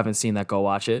Oppenheimer. If you haven't seen that, go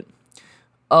watch it.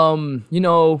 You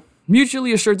know,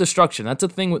 mutually assured destruction. That's a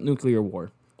thing with nuclear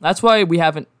war. That's why we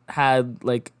haven't had,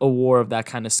 like, a war of that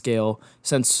kind of scale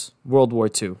since World War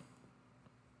II.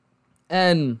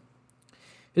 And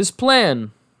his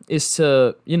plan is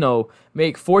to, you know,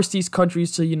 force these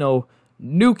countries to, you know,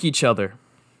 nuke each other.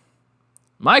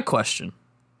 My question: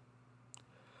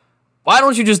 why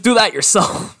don't you just do that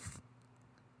yourself?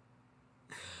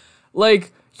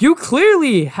 Like, you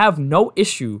clearly have no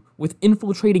issue with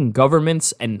infiltrating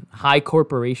governments and high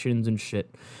corporations and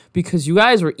shit, because you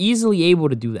guys were easily able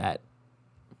to do that.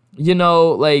 You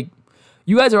know, like,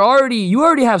 you already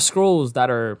have Skrulls that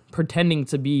are pretending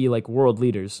to be, like, world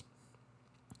leaders.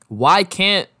 Why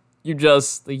can't you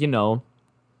just, you know,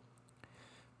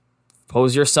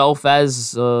 pose yourself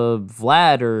as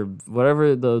Vlad or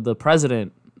whatever, the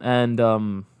president, and,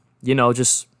 you know,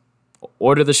 just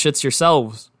order the shits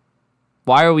yourselves?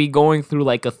 Why are we going through,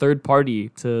 like, a third party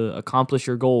to accomplish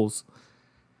your goals?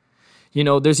 You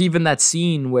know, there's even that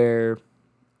scene where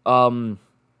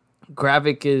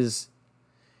Gravik is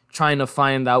trying to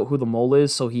find out who the mole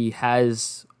is, so he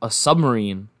has a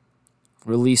submarine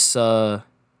release about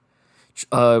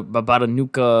a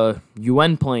nuke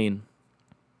UN plane.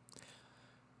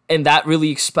 And that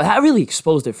really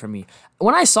exposed it for me.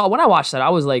 When I watched that, I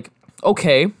was like,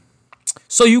 okay,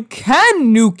 so you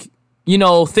can nuke, you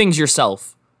know, things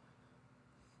yourself,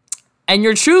 and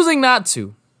you're choosing not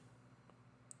to.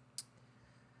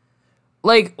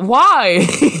 Like, why?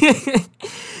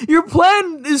 Your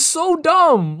plan is so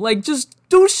dumb. Like, just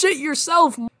do shit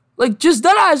yourself. Like, just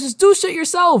do shit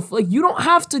yourself. Like, you don't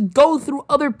have to go through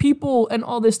other people and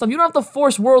all this stuff. You don't have to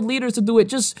force world leaders to do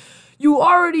it. You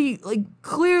already, like,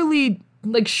 clearly,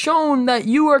 like, shown that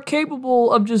you are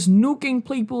capable of just nuking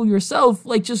people yourself.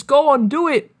 Like, just go and do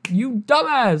it, you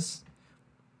dumbass.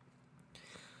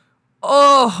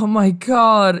 Oh my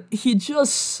god, he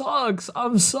just sucks.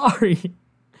 I'm sorry.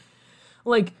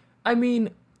 Like, I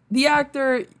mean, the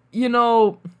actor, you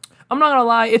know, I'm not gonna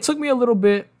lie, it took me a little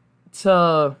bit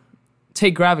to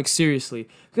take Gravik seriously,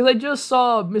 because I just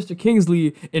saw Mr.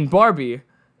 Kingsley in Barbie.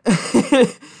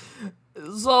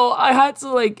 So I had to,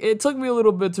 like, it took me a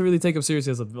little bit to really take him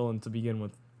seriously as a villain to begin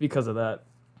with, because of that.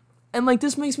 And, like,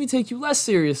 this makes me take you less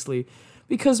seriously,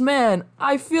 because, man,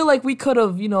 I feel like we could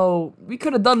have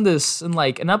done this in,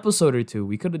 like, an episode or two.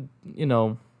 We could have, you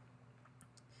know,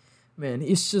 Man,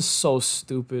 it's just so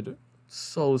stupid.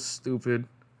 So stupid.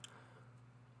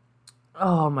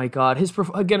 Oh my god. His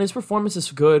performance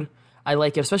is good. I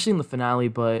like it, especially in the finale,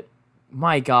 but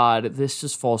my god, this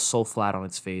just falls so flat on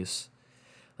its face.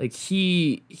 Like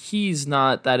he's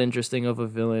not that interesting of a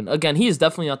villain. Again, he is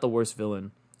definitely not the worst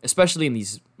villain, especially in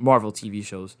these Marvel TV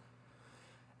shows.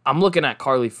 I'm looking at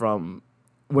Carly from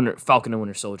Falcon and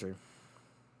Winter Soldier.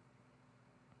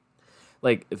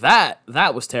 Like that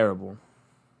was terrible.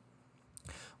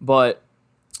 But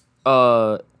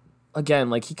again,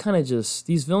 like he kind of just,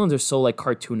 these villains are so like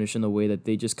cartoonish in the way that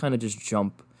they just kind of just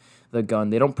jump the gun.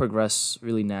 They don't progress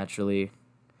really naturally.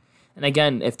 And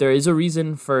again, if there is a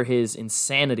reason for his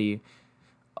insanity,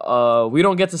 we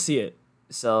don't get to see it.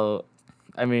 So,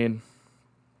 I mean,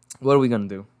 what are we gonna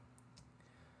do?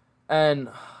 And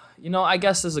I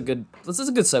guess this is a good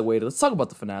segue. Let's talk about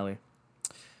the finale.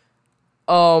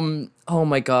 Oh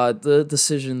my god, the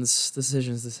decisions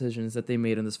that they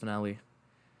made in this finale.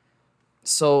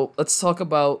 So let's talk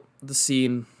about the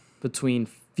scene between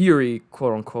Fury,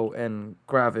 quote unquote, and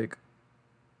Gravik.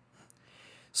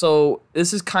 So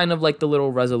this is kind of like the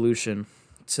little resolution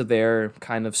to their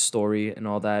kind of story and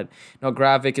all that. Now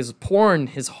Gravik is pouring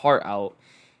his heart out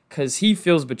because he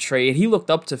feels betrayed. He looked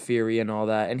up to Fury and all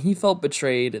that, and he felt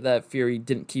betrayed that Fury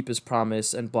didn't keep his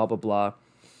promise and blah, blah, blah.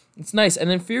 It's nice. And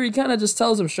then Fury kind of just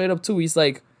tells him straight up too. He's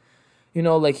like,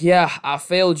 yeah, I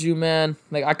failed you, man.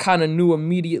 Like, I kind of knew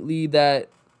immediately that,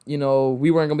 we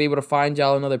weren't going to be able to find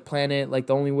y'all another planet. Like,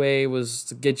 the only way was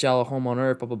to get y'all a home on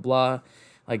Earth, blah, blah, blah.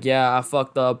 Like, yeah, I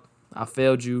fucked up. I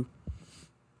failed you.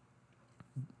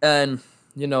 And,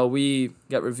 we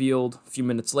get revealed a few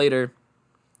minutes later.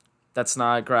 That's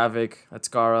not Gravik. That's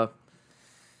Gara.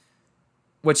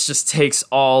 Which just takes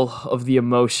all of the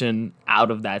emotion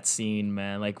out of that scene,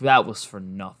 man. Like, that was for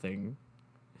nothing.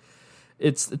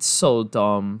 It's so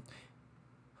dumb.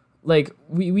 Like,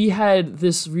 we had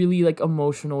this really, like,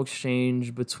 emotional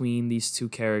exchange between these two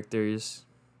characters.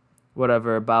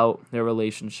 Whatever, about their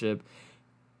relationship.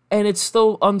 And it's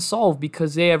still unsolved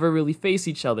because they ever really face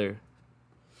each other.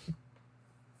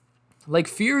 Like,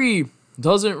 Fury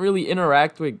doesn't really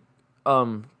interact with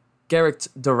Garrick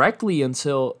directly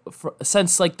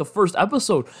since like the first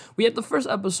episode. We had the first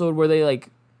episode where they like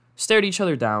stared each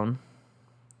other down,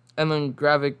 and then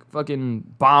Gravik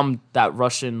fucking bombed that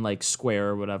Russian like square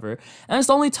or whatever. And it's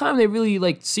the only time they really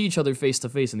like see each other face to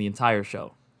face in the entire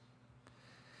show.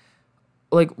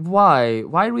 Like, why?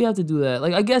 Why do we have to do that?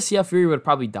 Like, I guess yeah, Fury would have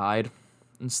probably died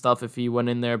and stuff if he went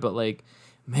in there, but like,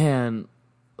 man,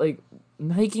 like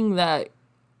making that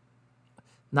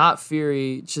not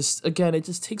Fury, just, again, it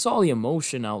just takes all the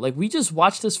emotion out. Like, we just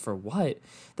watched this for what?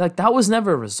 Like, that was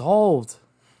never resolved.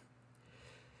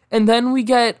 And then we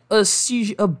get a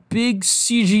big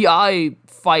CGI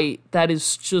fight that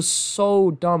is just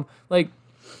so dumb. Like,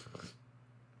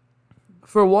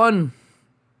 for one,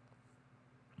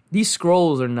 these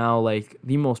Skrulls are now, like,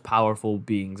 the most powerful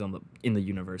beings in the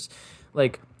universe.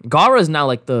 Like, Gara is now,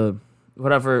 like, the,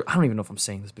 whatever, I don't even know if I'm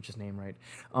saying this bitch's name right.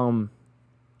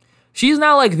 She's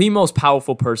now, like, the most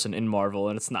powerful person in Marvel,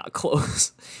 and it's not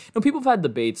close. People have had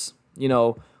debates,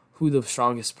 who the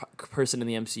strongest person in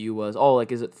the MCU was. Oh,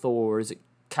 like, is it Thor? Is it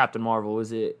Captain Marvel?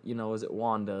 Is it, is it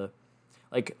Wanda?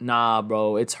 Like, nah,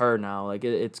 bro, it's her now. Like,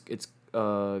 it's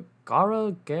Gara? I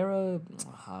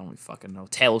don't fucking know.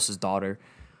 Talos' daughter.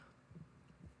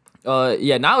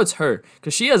 Yeah, now it's her,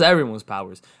 because she has everyone's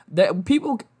powers.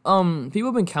 People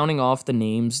have been counting off the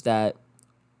names that,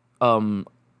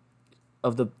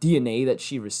 of the DNA that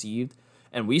she received,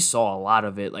 and we saw a lot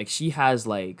of it. Like, she has,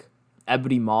 like,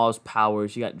 Ebony Maw's powers.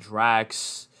 She got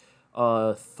Drax,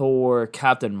 Thor,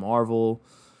 Captain Marvel.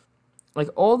 Like,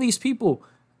 all these people.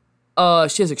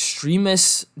 She has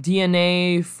Extremis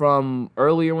DNA from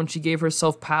earlier when she gave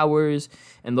herself powers,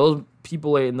 and those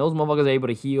people and those motherfuckers are able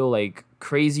to heal like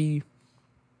crazy.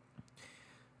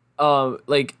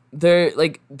 That's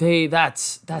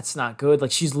not good.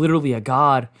 Like, she's literally a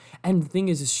god. And the thing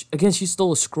is again, she's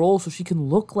still a Skrull, so she can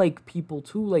look like people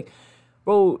too. Like,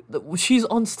 bro, she's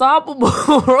unstoppable,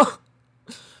 bro.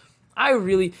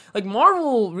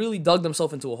 Marvel really dug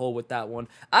themselves into a hole with that one.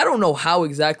 I don't know how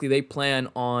exactly they plan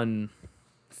on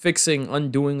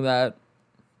undoing that.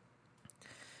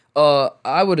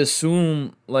 I would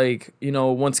assume,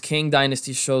 once King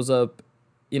Dynasty shows up,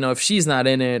 if she's not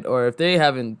in it, or if they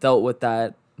haven't dealt with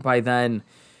that by then,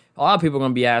 a lot of people are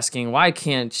going to be asking, why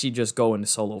can't she just go into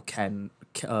solo Ken?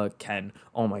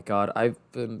 Oh my god, I've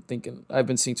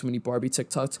been seeing too many Barbie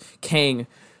TikToks. Kang,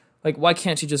 like, why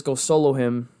can't she just go solo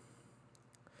him?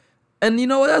 And you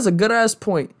know what, that's a good ass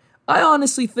point. I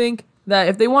honestly think that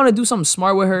if they want to do something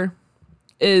smart with her,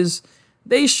 is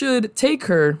they should take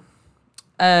her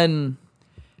and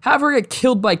have her get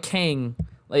killed by Kang,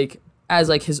 like, as,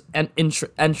 like, his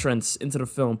entrance into the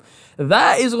film.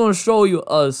 That is going to show you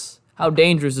us how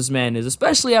dangerous this man is,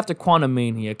 especially after Quantum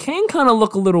Mania. Kang kind of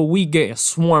look a little weak getting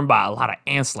swarmed by a lot of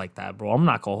ants like that, bro. I'm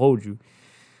not going to hold you.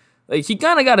 Like, he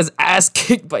kind of got his ass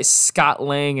kicked by Scott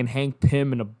Lang and Hank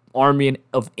Pym and an army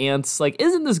of ants. Like,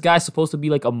 isn't this guy supposed to be,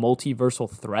 like, a multiversal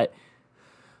threat?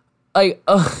 Like,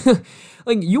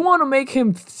 like, you want to make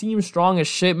him seem strong as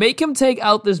shit? Make him take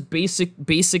out this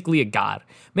basically a god.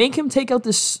 Make him take out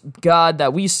this god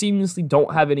that we seamlessly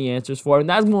don't have any answers for, and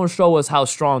that's going to show us how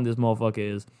strong this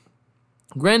motherfucker is.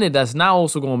 Granted, that's now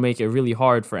also going to make it really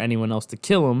hard for anyone else to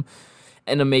kill him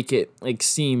and to make it, like,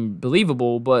 seem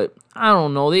believable, but I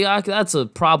don't know. That's a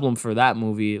problem for that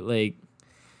movie. Like,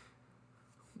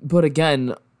 but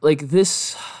again, like,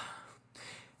 this...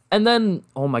 And then,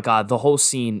 oh my god, the whole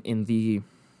scene in the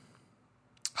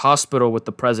hospital with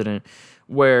the president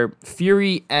where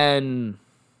Fury and...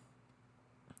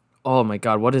 Oh my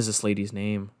god, what is this lady's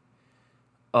name?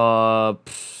 I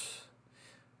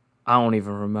don't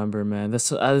even remember, man.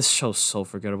 This show's so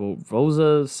forgettable.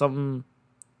 Rosa something?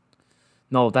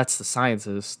 No, that's the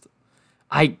scientist.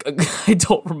 I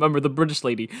don't remember the British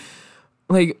lady.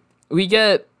 Like, we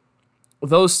get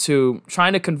those two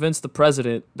trying to convince the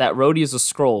president that Rhodey is a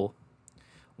Skrull,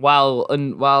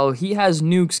 while he has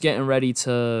nukes getting ready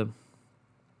to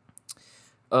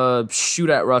shoot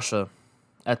at Russia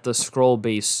at the Skrull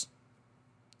base.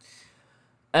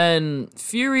 And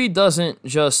Fury doesn't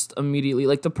just immediately,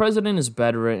 like, the president is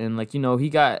bedridden, like, you know,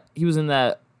 he was in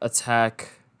that attack,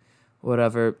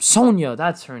 whatever. Sonya,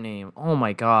 that's her name. Oh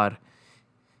my god.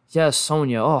 Yes,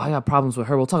 Sonya. Oh, I got problems with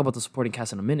her. We'll talk about the supporting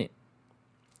cast in a minute.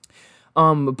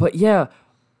 But yeah,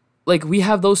 like, we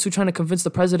have those two trying to convince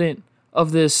the president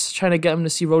of this, trying to get him to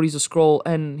see Rhodey's a Skrull,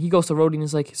 and he goes to Rhodey and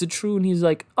he's like, is it true? And he's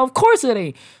like, of course it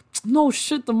ain't. No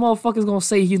shit, the motherfucker's gonna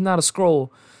say he's not a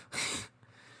Skrull.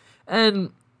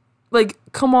 And, like,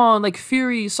 come on, like,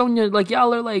 Fury, Sonya, like,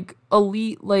 y'all are, like,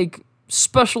 elite, like,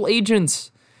 special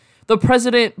agents. The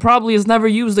president probably has never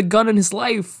used a gun in his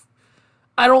life.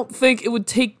 I don't think it would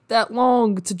take that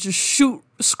long to just shoot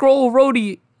Skrull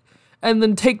Rhodey and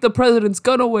then take the president's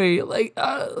gun away. Like,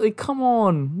 come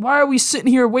on. Why are we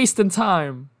sitting here wasting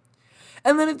time?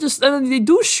 And then they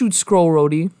do shoot Skrull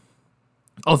Rhodey,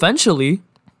 eventually,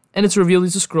 and it's revealed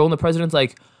he's a Skrull, and the president's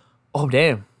like, oh,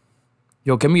 damn.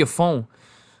 Yo, give me a phone.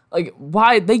 Like,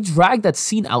 why? They dragged that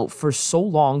scene out for so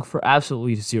long for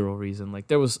absolutely zero reason. Like,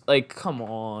 there was, like, come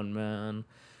on, man.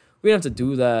 We didn't have to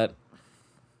do that.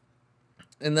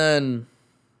 And then,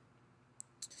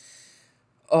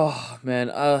 oh,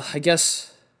 man, I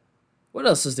guess, what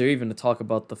else is there even to talk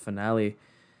about the finale?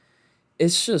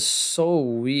 It's just so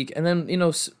weak. And then, you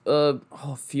know,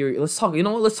 Fury, let's talk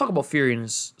about Fury and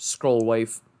his Skrull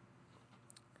wife.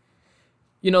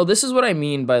 You know, this is what I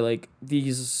mean by, like,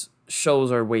 these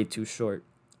shows are way too short.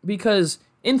 Because,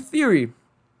 in theory,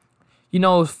 you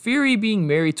know, Fury being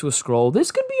married to a Skrull,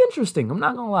 this could be interesting, I'm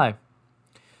not gonna lie.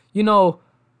 You know,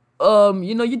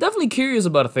 you're definitely curious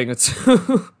about a thing or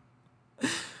two.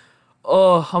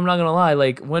 Oh, I'm not gonna lie,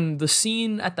 like, when the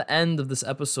scene at the end of this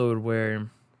episode where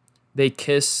they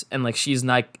kiss and, like, she's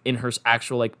not in her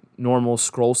actual, like, normal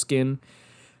Skrull skin,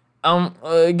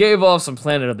 it gave off some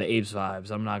Planet of the Apes vibes,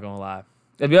 I'm not gonna lie.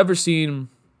 Have you ever seen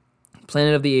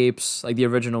Planet of the Apes, like the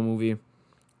original movie,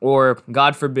 or,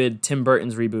 God forbid, Tim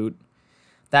Burton's reboot?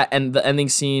 The ending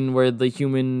scene where the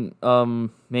human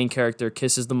main character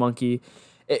kisses the monkey,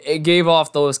 it gave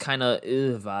off those kind of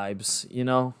vibes, you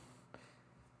know?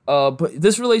 But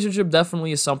this relationship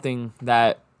definitely is something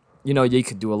that, you know, you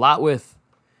could do a lot with.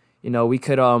 You know, we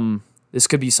could, this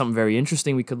could be something very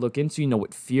interesting we could look into, you know,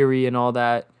 with Fury and all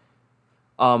that.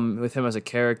 With him as a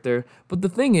character. But the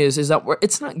thing is that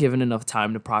it's not given enough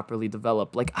time to properly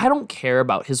develop. Like, I don't care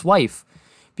about his wife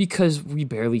because we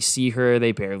barely see her.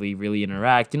 They barely really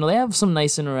interact. You know, they have some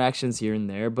nice interactions here and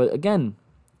there. But again,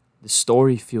 the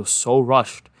story feels so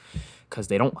rushed because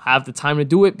they don't have the time to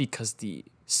do it because the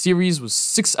series was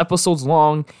 6 episodes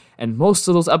long and most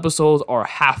of those episodes are a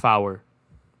half hour.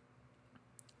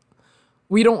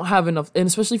 We don't have enough, and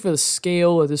especially for the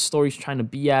scale of this story's trying to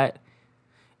be at,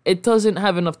 it doesn't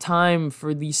have enough time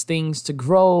for these things to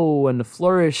grow and to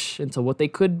flourish into what they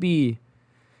could be.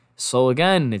 So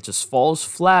again, it just falls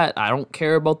flat. I don't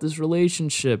care about this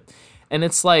relationship. And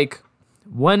it's like,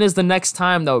 when is the next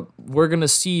time that we're going to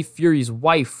see Fury's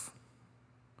wife?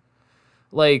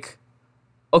 Like,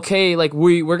 okay, like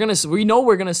we know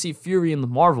we're going to see Fury in the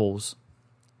Marvels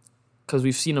because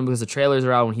we've seen him because the trailers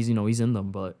are out and he's in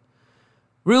them, but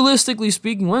realistically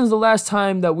speaking, when's the last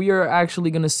time that we are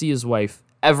actually going to see his wife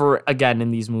ever again in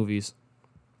these movies?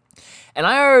 And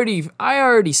I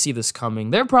already see this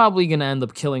coming. They're probably going to end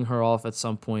up killing her off at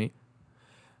some point.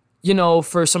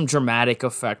 For some dramatic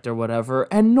effect or whatever.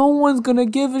 And no one's going to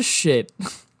give a shit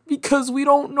because we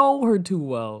don't know her too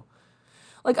well.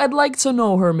 Like, I'd like to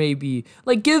know her, maybe.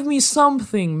 Like, give me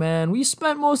something, man. We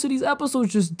spent most of these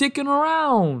episodes just dicking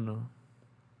around.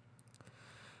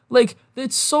 Like,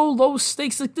 it's so low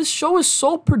stakes. Like, this show is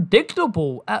so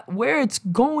predictable at where it's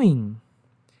going.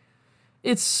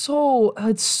 It's so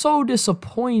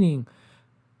disappointing.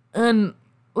 And,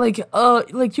 like,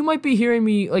 you might be hearing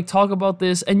me, like, talk about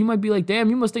this, and you might be like, damn,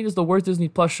 you must think it's the worst Disney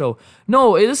Plus show.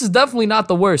 No, this is definitely not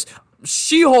the worst.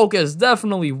 She-Hulk is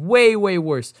definitely way, way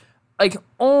worse. Like,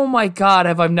 oh my God,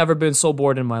 have I never been so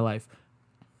bored in my life.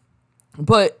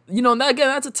 But,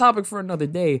 that's a topic for another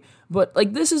day. But,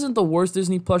 like, this isn't the worst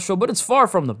Disney Plus show, but it's far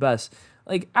from the best.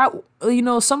 Like,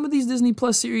 some of these Disney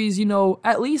Plus series,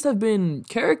 at least have been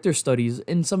character studies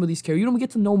in some of these characters. We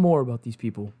get to know more about these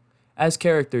people as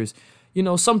characters.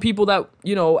 Some people that,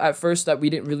 at first that we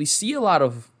didn't really see a lot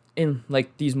of in,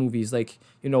 like, these movies. Like,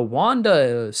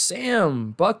 Wanda,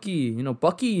 Sam, Bucky.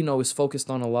 Bucky, is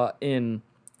focused on a lot in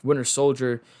Winter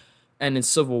Soldier and in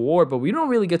Civil War, but we don't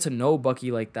really get to know Bucky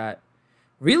like that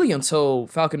really until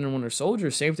Falcon and Winter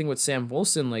Soldier. Same thing with Sam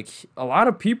Wilson. Like, a lot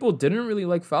of people didn't really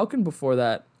like Falcon before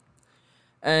that,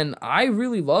 and I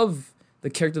really love the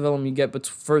character development you get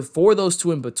for those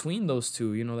two and between those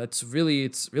two. It's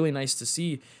really nice to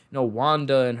see,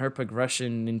 Wanda and her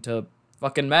progression into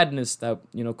fucking madness that,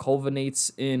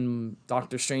 culminates in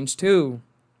Doctor Strange 2.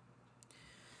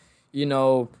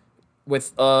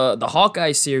 With the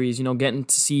Hawkeye series, getting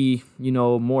to see,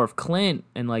 more of Clint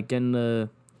and, like, getting to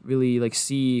really, like,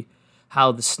 see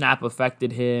how the snap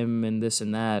affected him and this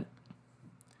and that.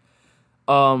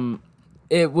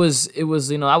 It was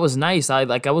that was nice.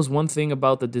 That was one thing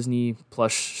about the Disney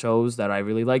Plus shows that I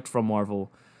really liked from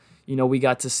Marvel. We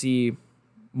got to see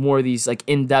more of these, like,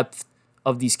 in-depth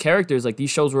of these characters. Like, these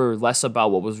shows were less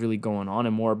about what was really going on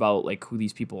and more about, like, who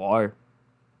these people are.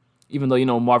 Even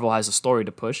though, Marvel has a story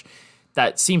to push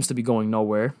that seems to be going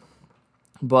nowhere.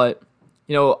 But,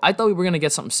 I thought we were going to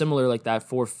get something similar like that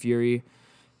for Fury.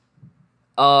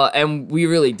 And we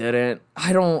really didn't.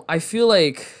 I feel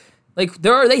like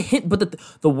they hint, but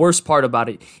the worst part about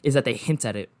it is that they hint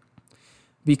at it.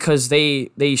 Because they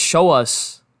show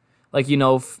us, like,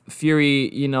 Fury,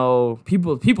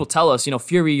 people tell us,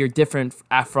 Fury, you're different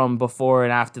from before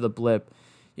and after the blip.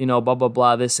 Blah, blah,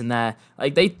 blah, this and that.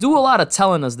 Like, they do a lot of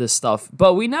telling us this stuff,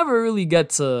 but we never really get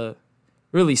to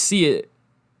really see it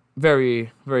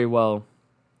very, very well.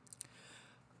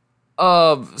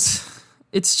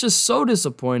 It's just so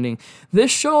disappointing.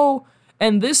 This show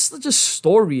and this just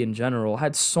story in general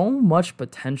had so much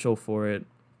potential for it.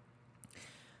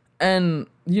 And,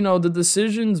 the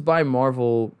decisions by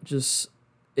Marvel just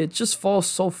falls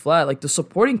so flat. Like, the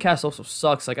supporting cast also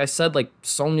sucks. Like I said, like,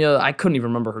 Sonya, I couldn't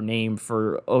even remember her name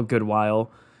for a good while.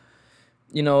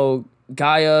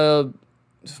 Gaia,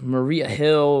 Maria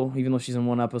Hill, even though she's in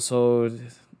one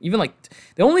episode. Even, like,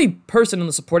 the only person in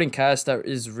the supporting cast that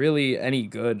is really any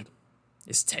good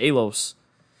is Talos.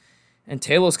 And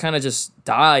Talos kind of just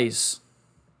dies.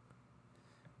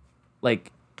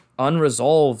 Like,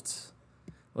 unresolved.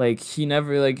 Like, he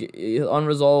never, like,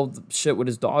 unresolved shit with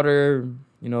his daughter,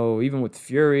 even with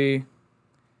Fury,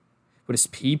 with his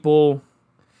people.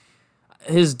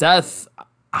 His death,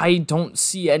 I don't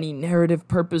see any narrative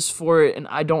purpose for it, and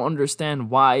I don't understand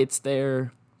why it's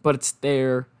there, but it's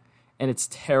there, and it's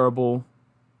terrible.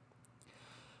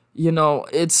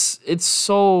 It's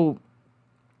so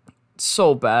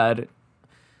bad.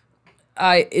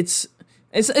 It's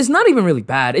not even really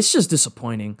bad. It's just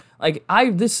disappointing. Like,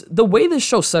 the way this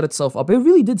show set itself up, it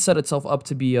really did set itself up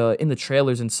to be, in the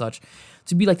trailers and such,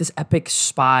 to be like this epic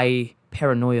spy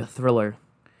paranoia thriller.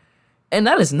 And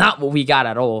that is not what we got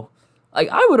at all. Like,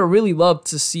 I would have really loved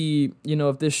to see,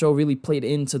 if this show really played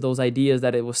into those ideas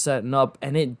that it was setting up,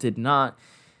 and it did not.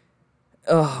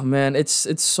 Oh, man, it's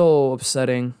so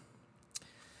upsetting.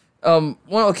 One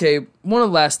of the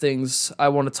last things I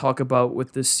want to talk about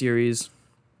with this series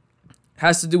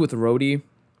has to do with Rhodey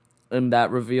and that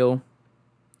reveal.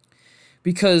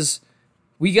 Because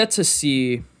we get to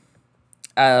see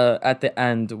at the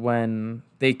end when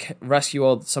they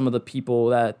rescue some of the people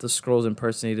that the Skrulls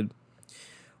impersonated.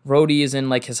 Rhodey is in,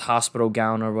 like, his hospital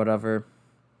gown or whatever.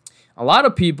 A lot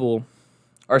of people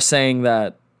are saying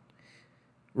that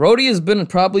Rhodey has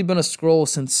probably been a Skrull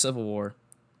since Civil War.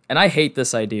 And I hate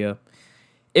this idea.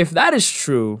 If that is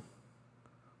true,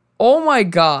 oh my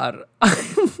God,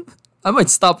 I might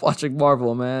stop watching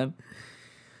Marvel, man.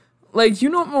 Like, you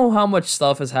don't know how much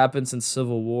stuff has happened since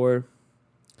Civil War.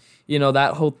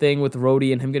 that whole thing with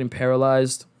Rhodey and him getting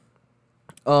paralyzed.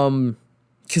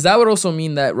 Because that would also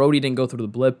mean that Rhodey didn't go through the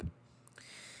blip.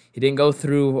 He didn't go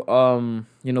through,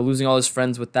 losing all his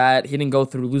friends with that. He didn't go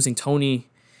through losing Tony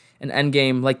in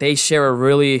Endgame. Like, they share a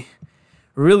really,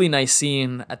 really nice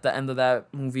scene at the end of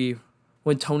that movie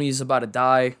when Tony's about to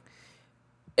die.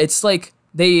 It's like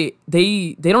they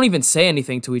don't even say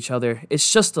anything to each other.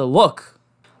 It's just a look.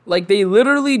 Like, they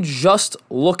literally just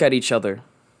look at each other.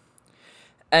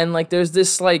 And, like, there's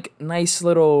this, like, nice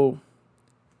little,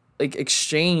 like,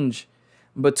 exchange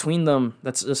between them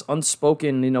that's just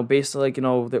unspoken, based on, like,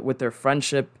 with their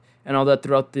friendship and all that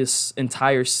throughout this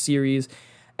entire series.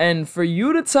 And for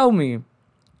you to tell me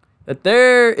that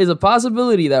there is a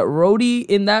possibility that Rhodey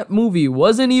in that movie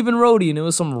wasn't even Rhodey and it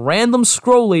was some random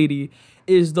Skrull lady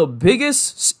is the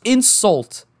biggest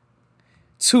insult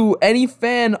to any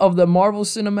fan of the Marvel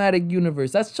Cinematic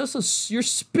Universe. That's just you're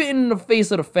spitting in the face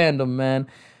of the fandom, man.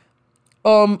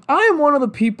 I am one of the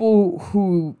people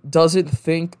who doesn't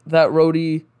think that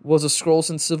Rhodey was a Skrull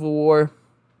since Civil War.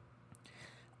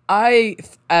 I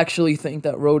actually think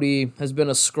that Rhodey has been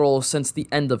a Skrull since the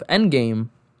end of Endgame.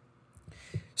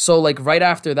 So, like, right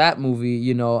after that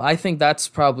movie, I think that's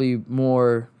probably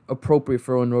more appropriate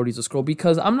for when Rhodey's a Skrull,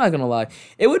 because I'm not gonna lie,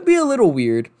 it would be a little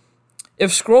weird if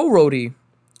Skrull Rhodey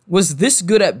was this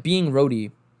good at being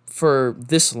Rhodey for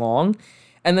this long,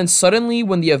 and then suddenly,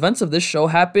 when the events of this show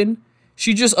happen,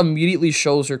 she just immediately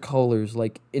shows her colors,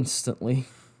 like, instantly.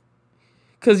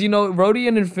 Because, Rhodey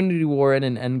in Infinity War and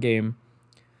in Endgame,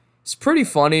 it's pretty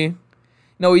funny.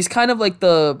 He's kind of like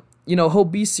he'll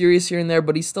be serious here and there,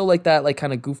 but he's still like that, like,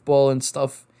 kind of goofball and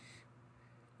stuff,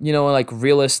 and, like,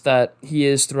 realist that he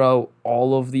is throughout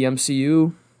all of the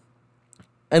MCU.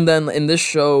 And then in this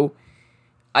show,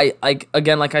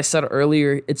 again, like I said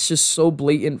earlier, it's just so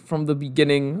blatant from the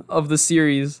beginning of the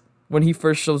series when he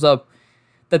first shows up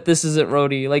that this isn't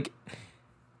Rhodey. Like,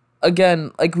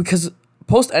 again, like, because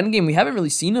post-Endgame, we haven't really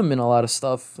seen him in a lot of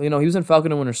stuff. He was in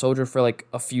Falcon and Winter Soldier for, like,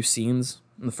 a few scenes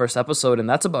in the first episode, and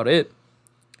that's about it.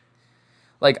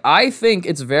 Like, I think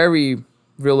it's very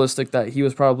realistic that he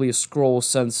was probably a Skrull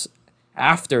since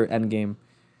after Endgame.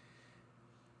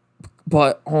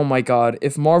 But, oh my god,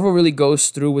 if Marvel really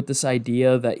goes through with this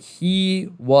idea that he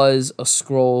was a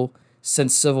Skrull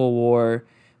since Civil War,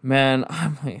 man,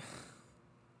 I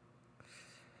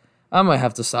might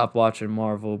have to stop watching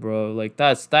Marvel, bro. Like,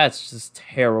 that's just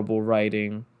terrible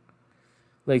writing.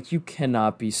 Like, you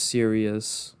cannot be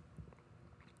serious.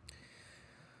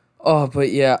 Oh, but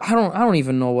yeah, I don't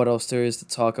even know what else there is to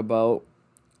talk about.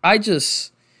 I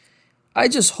just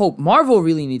hope Marvel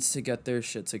really needs to get their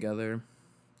shit together.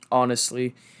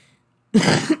 Honestly.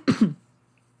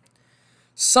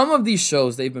 Some of these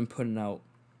shows they've been putting out,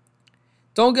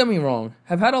 don't get me wrong,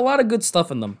 have had a lot of good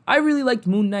stuff in them. I really liked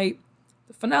Moon Knight.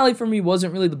 The finale for me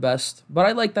wasn't really the best, but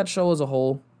I liked that show as a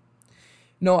whole.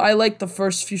 I liked the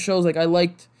first few shows. Like, I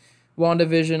liked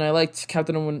WandaVision. I liked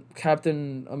Captain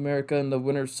America and the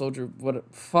Winter Soldier.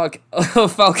 Falcon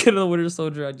and the Winter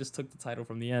Soldier. I just took the title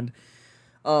from the end.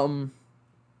 I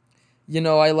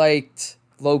liked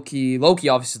Loki. Loki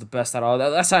obviously is the best out of all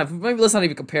that. Maybe let's not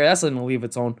even compare. That's in a league of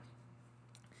its own.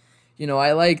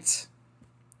 I liked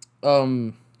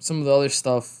some of the other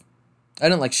stuff. I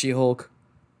didn't like She-Hulk.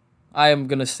 I am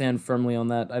gonna stand firmly on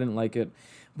that. I didn't like it,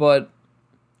 but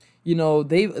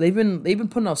they've been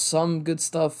putting out some good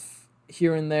stuff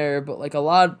here and there, but, like, a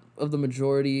lot of the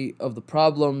majority of the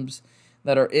problems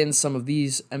that are in some of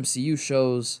these MCU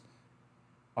shows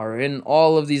are in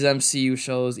all of these MCU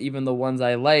shows, even the ones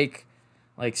I like.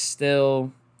 Like,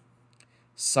 still,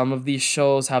 some of these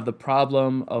shows have the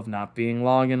problem of not being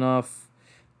long enough.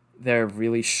 They're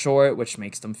really short, which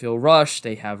makes them feel rushed.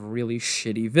 They have really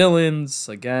shitty villains.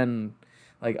 Again,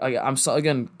 like,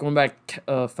 going back,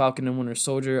 Falcon and Winter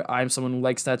Soldier, I'm someone who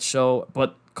likes that show,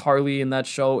 but Carly in that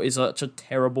show is such a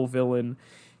terrible villain.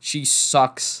 She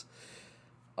sucks.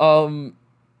 In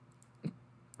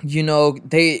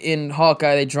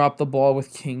Hawkeye, they dropped the ball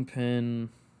with Kingpin.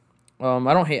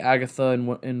 I don't hate Agatha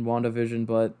in WandaVision,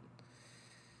 but,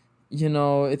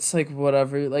 it's like,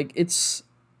 whatever. Like, it's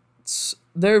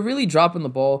they're really dropping the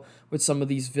ball with some of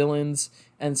these villains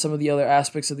and some of the other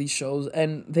aspects of these shows,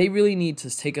 and they really need to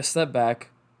take a step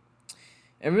back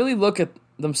and really look at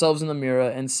themselves in the mirror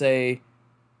and say,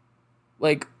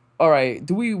 like, all right,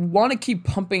 do we want to keep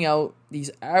pumping out these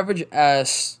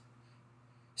average-ass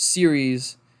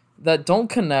series that don't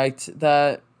connect,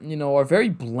 that, are very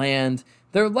bland?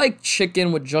 They're like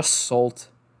chicken with just salt.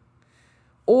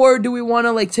 Or do we want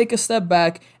to, like, take a step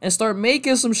back and start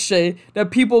making some shit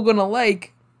that people are gonna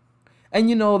like, and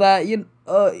that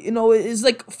it's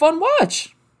like fun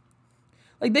watch.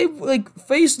 Like,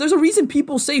 there's a reason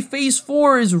people say Phase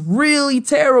 4 is really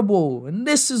terrible, and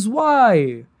this is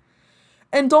why.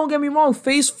 And don't get me wrong,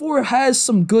 Phase 4 has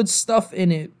some good stuff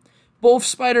in it. Both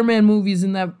Spider-Man movies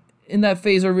in that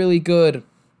phase are really good.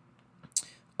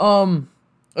 Again,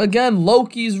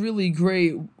 Loki's really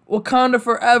great. Wakanda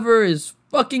Forever is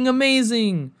fucking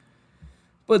amazing.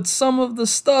 But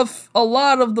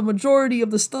the majority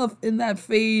of the stuff in that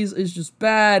phase is just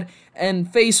bad.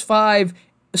 And Phase 5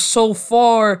 so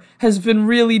far has been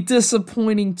really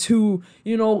disappointing too.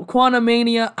 You know,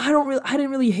 Quantumania, I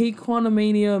didn't really hate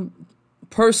Quantumania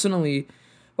personally,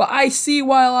 but I see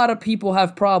why a lot of people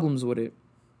have problems with it.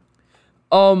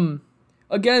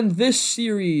 Again, this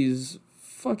series,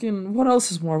 fucking, what else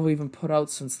has Marvel even put out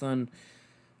since then?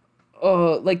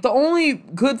 Like, the only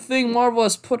good thing Marvel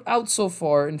has put out so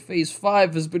far in Phase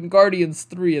 5 has been Guardians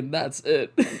 3, and that's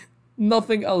it.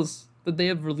 Nothing else that they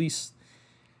have released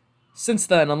since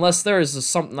then, unless there is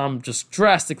something I'm just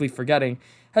drastically forgetting,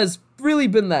 has really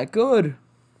been that good.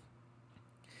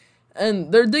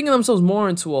 And they're digging themselves more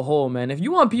into a hole, man. If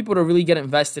you want people to really get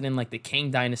invested in, like, the Kang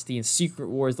Dynasty and Secret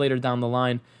Wars later down the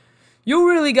line, you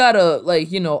really gotta,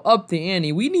 like, you know, up the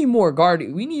ante. We need more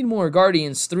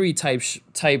Guardians 3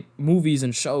 type movies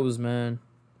and shows, man.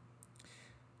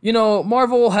 You know,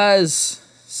 Marvel has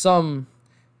some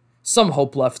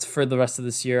hope left for the rest of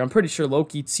this year. I'm pretty sure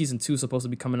Loki season 2 is supposed to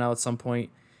be coming out at some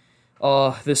point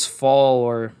this fall,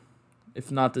 or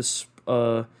if not this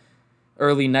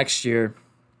early next year.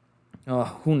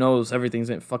 Who knows? Everything's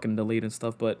getting fucking delayed and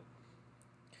stuff, but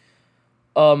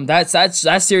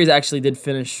that series actually did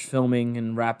finish filming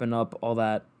and wrapping up all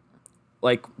that,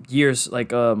 like, years,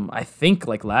 like, I think,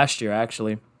 like, last year,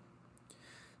 actually.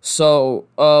 So,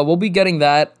 we'll be getting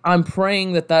that. I'm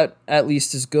praying that at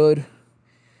least is good.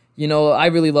 You know, I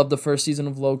really love the first season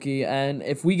of Loki, and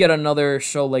if we get another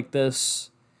show like this,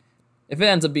 if it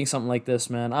ends up being something like this,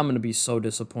 man, I'm gonna be so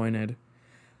disappointed.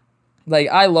 Like,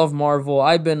 I love Marvel.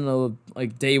 I've been a,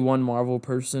 like, day one Marvel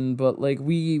person, but, like,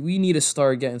 we need to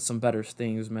start getting some better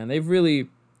things, man. They've really,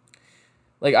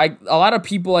 like, a lot of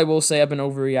people, I will say, have been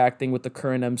overreacting with the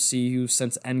current MCU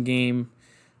since Endgame,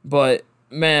 but,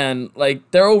 man, like,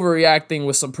 they're overreacting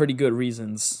with some pretty good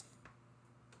reasons.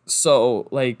 So,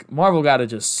 like, Marvel gotta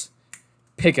just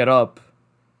pick it up.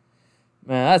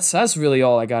 Man, that's really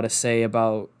all I gotta say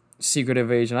about Secret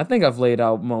Invasion. I think I've laid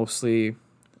out mostly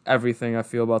everything I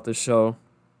feel about this show.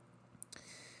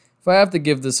 If I have to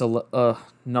give this a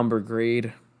number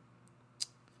grade,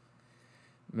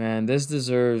 man, this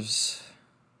deserves,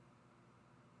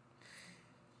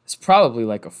 it's probably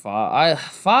like a 5,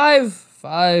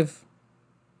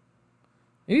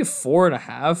 maybe a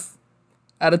 4.5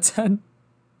 out of 10.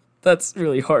 That's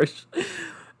really harsh.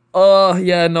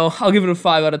 Yeah, no, I'll give it a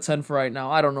 5 out of 10 for right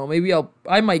now. I don't know, maybe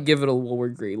I might give it a lower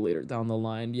grade later down the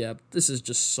line. Yeah, this is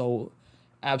just so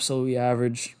absolutely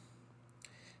average.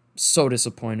 So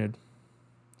disappointed.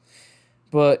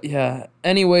 But yeah,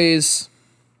 anyways,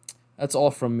 that's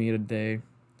all from me today.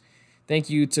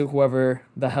 Thank you to whoever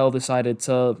the hell decided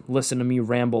to listen to me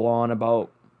ramble on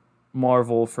about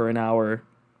Marvel for an hour.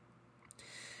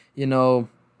 You know,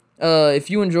 if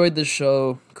you enjoyed this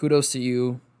show, kudos to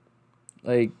you.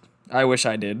 Like, I wish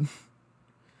I did.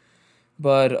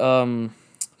 But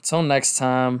until next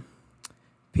time,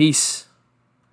 peace.